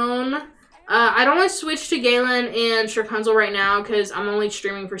soon. I don't want to switch to Galen and Shrekunzel right now because I'm only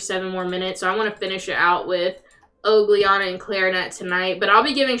streaming for 7 more minutes. So I want to finish it out with Ogliana and Clarinet tonight. But I'll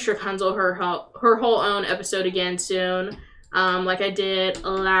be giving Shrekunzel her whole own episode again soon. Like I did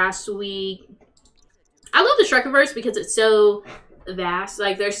last week. I love the Shrekiverse because it's so vast.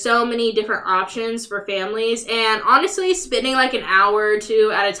 Like, there's so many different options for families. And honestly, spending like an hour or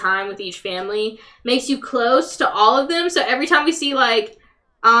 2 at a time with each family makes you close to all of them. So every time we see like,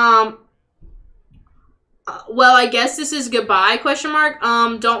 well, I guess this is goodbye, question mark.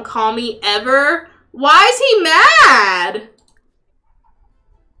 Don't call me ever. Why is he mad?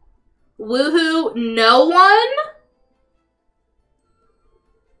 Woohoo, no one?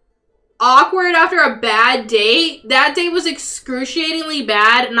 Awkward after a bad date. That date was excruciatingly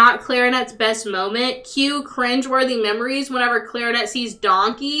bad, not Clarinet's best moment. Cue cringeworthy memories whenever Clarinet sees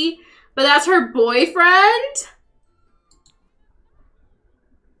Donkey. But that's her boyfriend?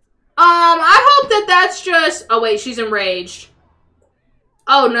 I hope that that's just... Oh, wait, she's enraged.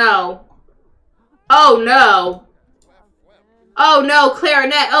 Oh, no. Oh, no. Oh, no,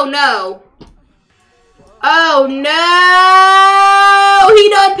 Clarinet. Oh, no. Oh, no! He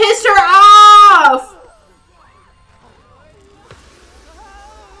done pissed her off!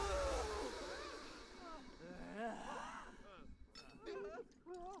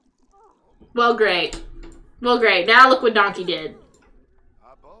 Well, great. Well, great. Now look what Donkey did.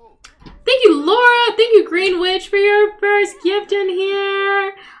 Thank you, Laura. Thank you, Green Witch, for your first gift in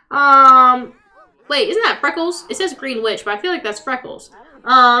here. Wait, isn't that Freckles? It says Green Witch, but I feel like that's Freckles.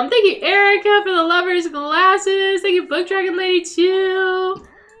 Thank you, Erica, for the lover's glasses. Thank you, Book Dragon Lady, too.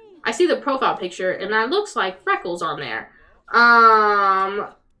 I see the profile picture, and that looks like Freckles on there.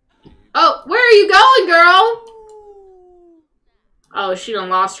 Oh, where are you going, girl? Oh, she done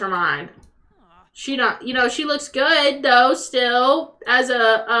lost her mind. She done, you know, she looks good, though, still, as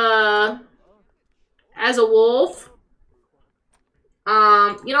a wolf. You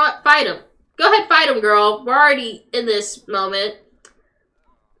know what? Fight him. Go ahead, fight him, girl. We're already in this moment.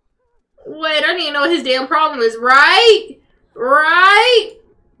 Wait, I don't even know what his damn problem is, right? Right?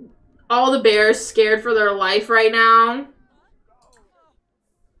 All the bears scared for their life right now.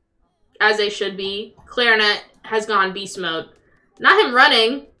 As they should be. Clarinet has gone beast mode. Not him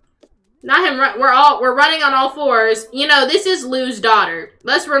running. Not him run. We're running on all fours. You know, this is Lou's daughter.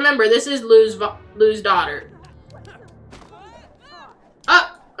 Let's remember, this is Lou's daughter.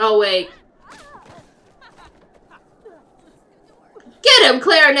 Oh wait. Get him,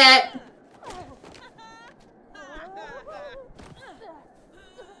 Clarinet!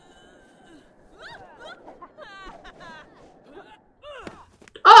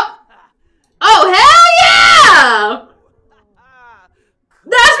 Oh! Oh, hell yeah!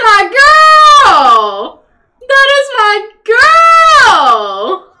 That's my girl! That is my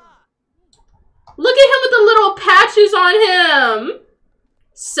girl! Look at him with the little patches on him.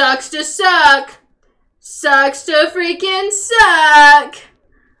 Sucks to suck. Sucks to freaking suck.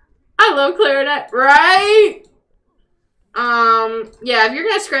 I love Clarinet, right? Yeah, if you're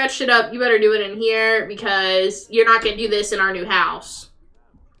gonna scratch shit up, you better do it in here because you're not gonna do this in our new house.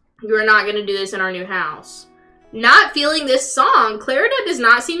 You are not gonna do this in our new house. Not feeling this song. Clarinet does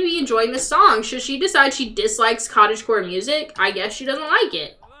not seem to be enjoying this song. Should she decide she dislikes cottagecore music? I guess she doesn't like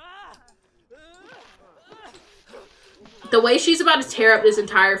it. The way she's about to tear up this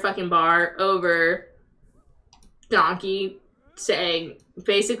entire fucking bar over Donkey saying,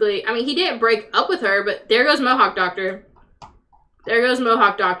 basically, I mean, he didn't break up with her, but there goes Mohawk Doctor. There goes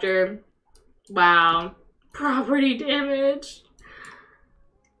Mohawk Doctor. Wow. Property damage.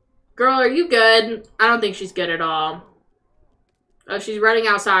 Girl, are you good? I don't think she's good at all. Oh, she's running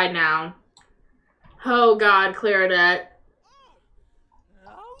outside now. Oh, God, Clarinet.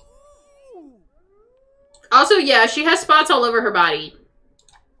 Also, yeah, she has spots all over her body.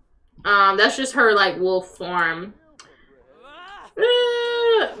 That's just her, like, wolf form.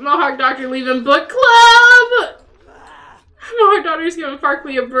 Mohawk Doctor leaving book club! Mohawk Doctor's giving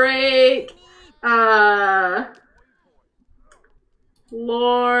Farkley a break.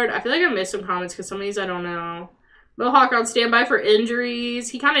 Lord, I feel like I missed some comments because some of these I don't know. Mohawk on standby for injuries.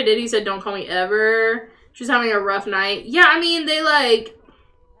 He kind of did. He said, don't call me ever. She's having a rough night. Yeah, I mean, they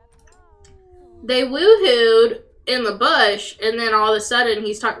woohooed in the bush, and then all of a sudden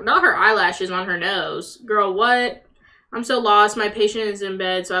he's talking about her eyelashes on her nose. Girl, what? I'm so lost. My patient is in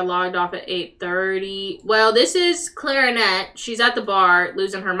bed, so I logged off at 8:30. Well, this is Clarinet. She's at the bar,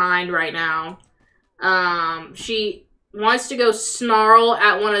 losing her mind right now. She wants to go snarl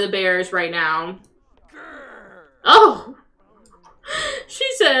at one of the bears right now. Oh! She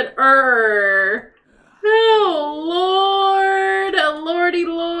said, Oh, Lord. Lordy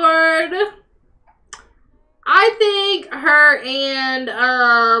Lord. I think her and,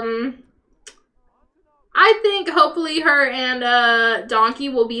 I think hopefully her and, Donkey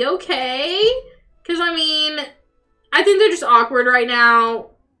will be okay. Because, I mean, I think they're just awkward right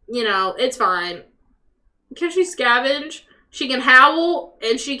now. You know, it's fine. Can she scavenge? She can howl,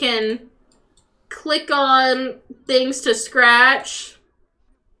 and she can click on things to scratch.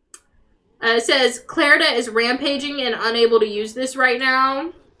 It says, Clarinet is rampaging and unable to use this right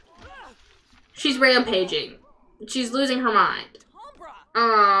now. She's rampaging. She's losing her mind.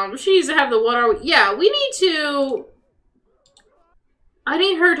 She needs to have the water. Yeah, we need to... I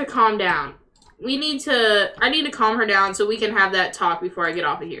need her to calm down. I need to calm her down so we can have that talk before I get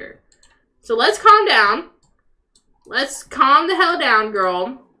off of here. So let's calm down. Let's calm the hell down,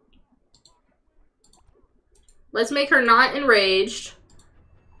 girl. Let's make her not enraged.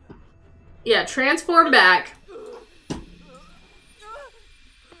 Yeah, transform back.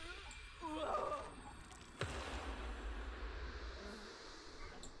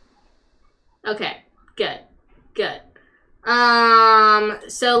 Okay, good, good.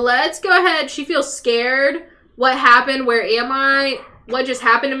 So let's go ahead. She feels scared. What happened? Where am I? What just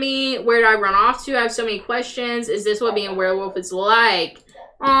happened to me? Where did I run off to? I have so many questions. Is this what being a werewolf is like?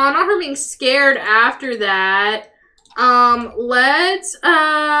 Aw, not her being scared after that. Let's,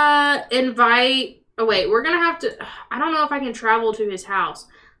 invite... Oh, wait, we're gonna have to... I don't know if I can travel to his house.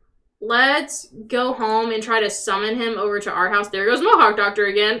 Let's go home and try to summon him over to our house. There goes Mohawk Doctor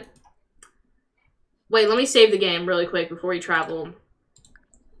again. Wait, let me save the game really quick before we travel.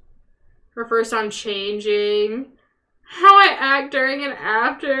 Her first time changing. How I act during and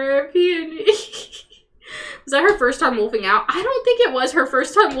after PNG. Was that her first time wolfing out? I don't think it was her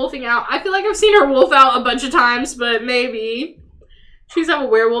first time wolfing out. I feel like I've seen her wolf out a bunch of times, but maybe. She's have a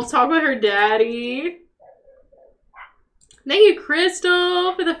werewolf talk with her daddy. Thank you,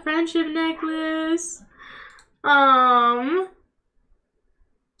 Crystal, for the friendship necklace.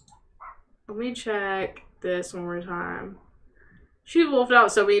 Let me check this one more time. She's wolfed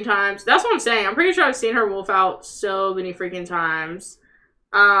out so many times. That's what I'm saying. I'm pretty sure I've seen her wolf out so many freaking times.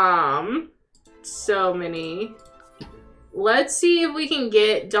 So many. Let's see if we can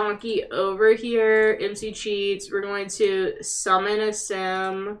get Donkey over here. MC Cheats. We're going to summon a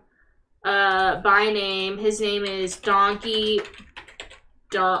sim by name. His name is Donkey.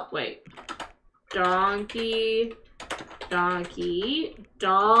 Donkey.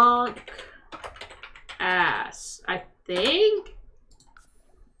 Donk ass. I think.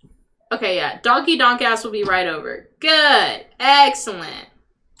 Okay, yeah. Donkey Donk ass will be right over. Good. Excellent.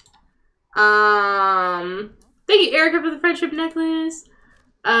 Thank you, Erica, for the friendship necklace.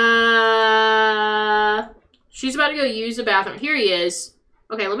 She's about to go use the bathroom. Here he is.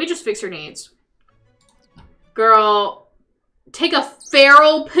 Okay, let me just fix her needs. Girl, take a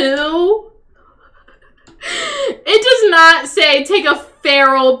feral poo? It does not say take a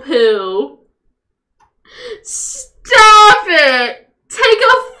feral poo. Stop it! Take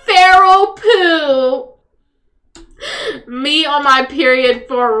a feral poo! Me on my period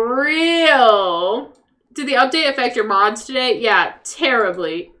for real. Did the update affect your mods today? Yeah,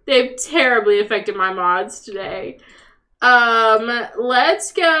 terribly. They've terribly affected my mods today.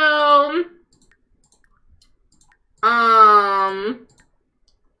 Let's go.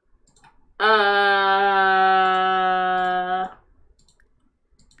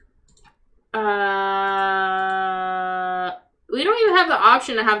 We don't even have the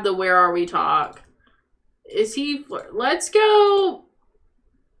option to have the where are we talk. Is he, let's go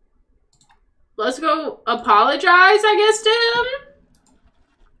apologize, I guess, to him.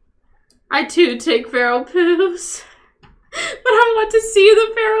 I too take feral poos. But I want to see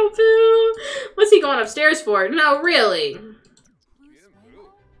the feral poo. What's he going upstairs for? No, really.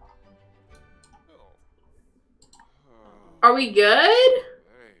 Are we good?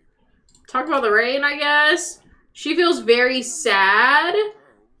 Talk about the rain, I guess. She feels very sad.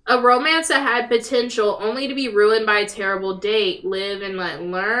 A romance that had potential only to be ruined by a terrible date. Live and let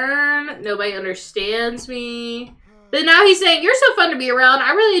learn. Nobody understands me. But now he's saying, you're so fun to be around.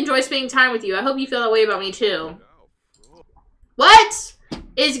 I really enjoy spending time with you. I hope you feel that way about me too. What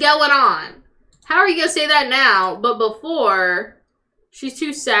is going on? How are you going to say that now? But before, she's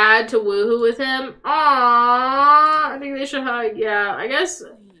too sad to woohoo with him. Aww, I think they should hug. Yeah, I guess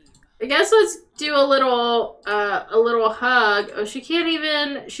let's do a little hug. Oh, she can't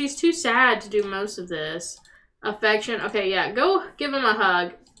even, she's too sad to do most of this. Affection. Okay, yeah, go give him a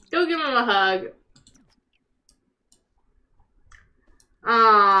hug. Go give him a hug.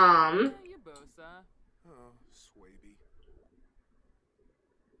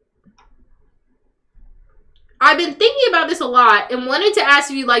 I've been thinking about this a lot and wanted to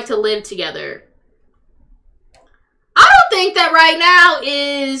ask if you'd like to live together. I don't think that right now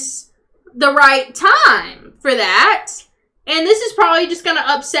is the right time for that. And this is probably just going to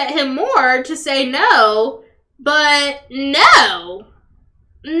upset him more to say no. But no.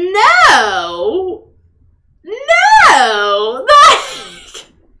 No. No. Like,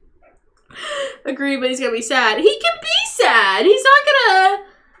 agree, but he's going to be sad. He can be sad. He's not going to...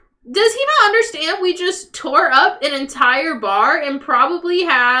 Does he not understand we just tore up an entire bar and probably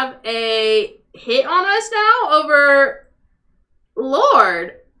have a hit on us now over...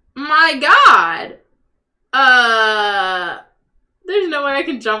 Lord, my God. There's no way I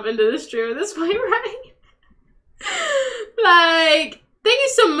can jump into the stream at this point, right? Like, thank you,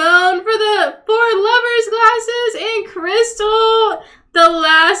 Simone, for the 4 lovers glasses, and Crystal. The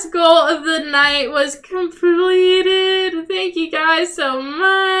last goal of the night was completed. Thank you guys so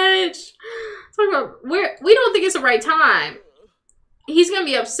much. Talk about we don't think it's the right time. He's gonna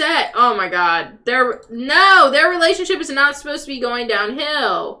be upset. Oh my God. Their relationship is not supposed to be going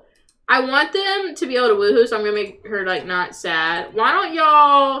downhill. I want them to be able to woohoo, so I'm gonna make her like not sad. Why don't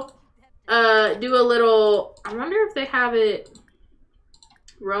y'all do a little, I wonder if they have it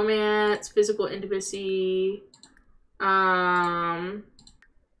romance, physical intimacy.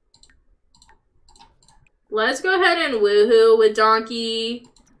 Let's go ahead and woohoo with Donkey.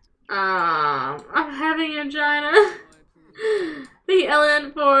 I'm having a vagina. Thank you,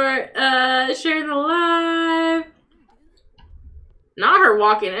 Ellen, for sharing the live. Not her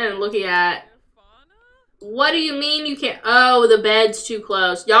walking in and looking at. What do you mean you can't? Oh, the bed's too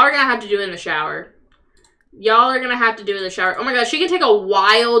close. Y'all are gonna have to do it in the shower. Y'all are gonna have to do it in the shower. Oh my God, she can take a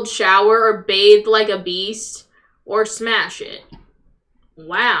wild shower or bathe like a beast or smash it.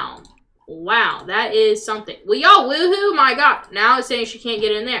 Wow. Wow, that is something. Will y'all woohoo? My God. Now it's saying she can't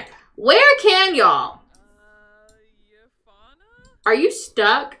get in there. Where can y'all? Are you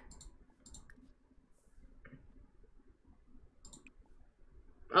stuck?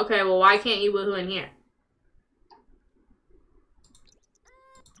 Okay, well, why can't you woohoo in here?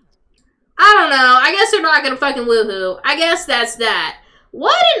 know. I guess they're not gonna fucking woohoo. I guess that's that.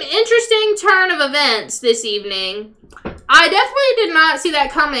 What an interesting turn of events this evening. I definitely did not see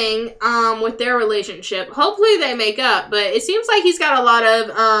that coming with their relationship. Hopefully they make up, but it seems like he's got a lot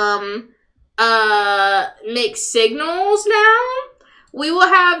of mixed signals now. We will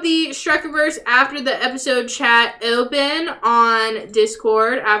have the Shrekiverse after the episode chat open on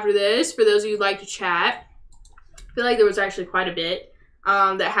Discord after this, for those of you who'd like to chat. I feel like there was actually quite a bit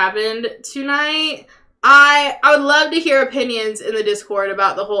that happened tonight. I would love to hear opinions in the Discord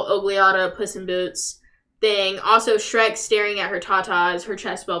about the whole Ogliata Puss in Boots thing. Also, Shrek staring at her tatas, her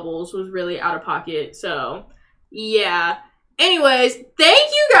chest bubbles, was really out of pocket. So, yeah. Anyways,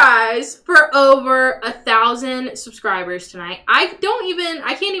 thank you guys for over 1,000 subscribers tonight. I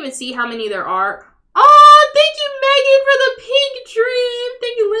can't even see how many there are. Oh, thank you, Megan, for the pink dream.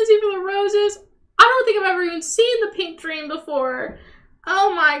 Thank you, Lindsay, for the roses. I don't think I've ever even seen the pink dream before.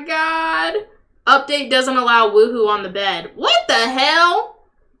 Oh my god. Update doesn't allow woohoo on the bed. What the hell?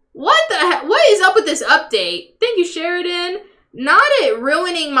 What the hell? What is up with this update? Thank you, Sheridan. This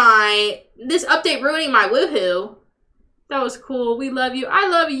update ruining my woohoo. That was cool. We love you. I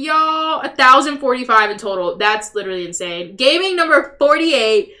love y'all. 1,045 in total. That's literally insane. Gaming number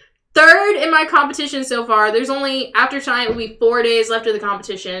 48. Third in my competition so far. There's only, after tonight, will be 4 days left of the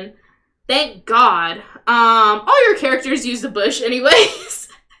competition. Thank God. All your characters use the bush anyways.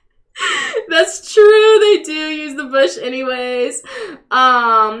 That's true. They do use the bush anyways.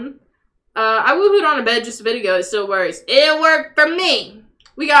 I woohooed on a bed just a bit ago. It still works. It worked for me.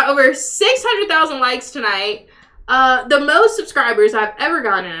 We got over 600,000 likes tonight. The most subscribers I've ever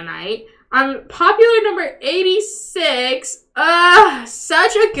gotten in a night. I'm popular number 86.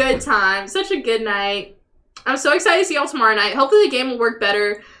 Such a good time. Such a good night. I'm so excited to see y'all tomorrow night. Hopefully the game will work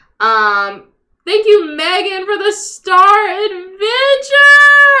better. Thank you, Megan, for the Star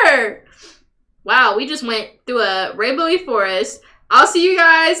Adventure! Wow, we just went through a rainbowy forest. I'll see you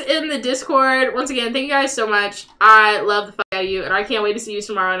guys in the Discord. Once again, thank you guys so much. I love the fuck out of you, and I can't wait to see you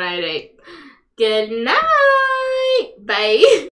tomorrow night at 8. Good night! Bye!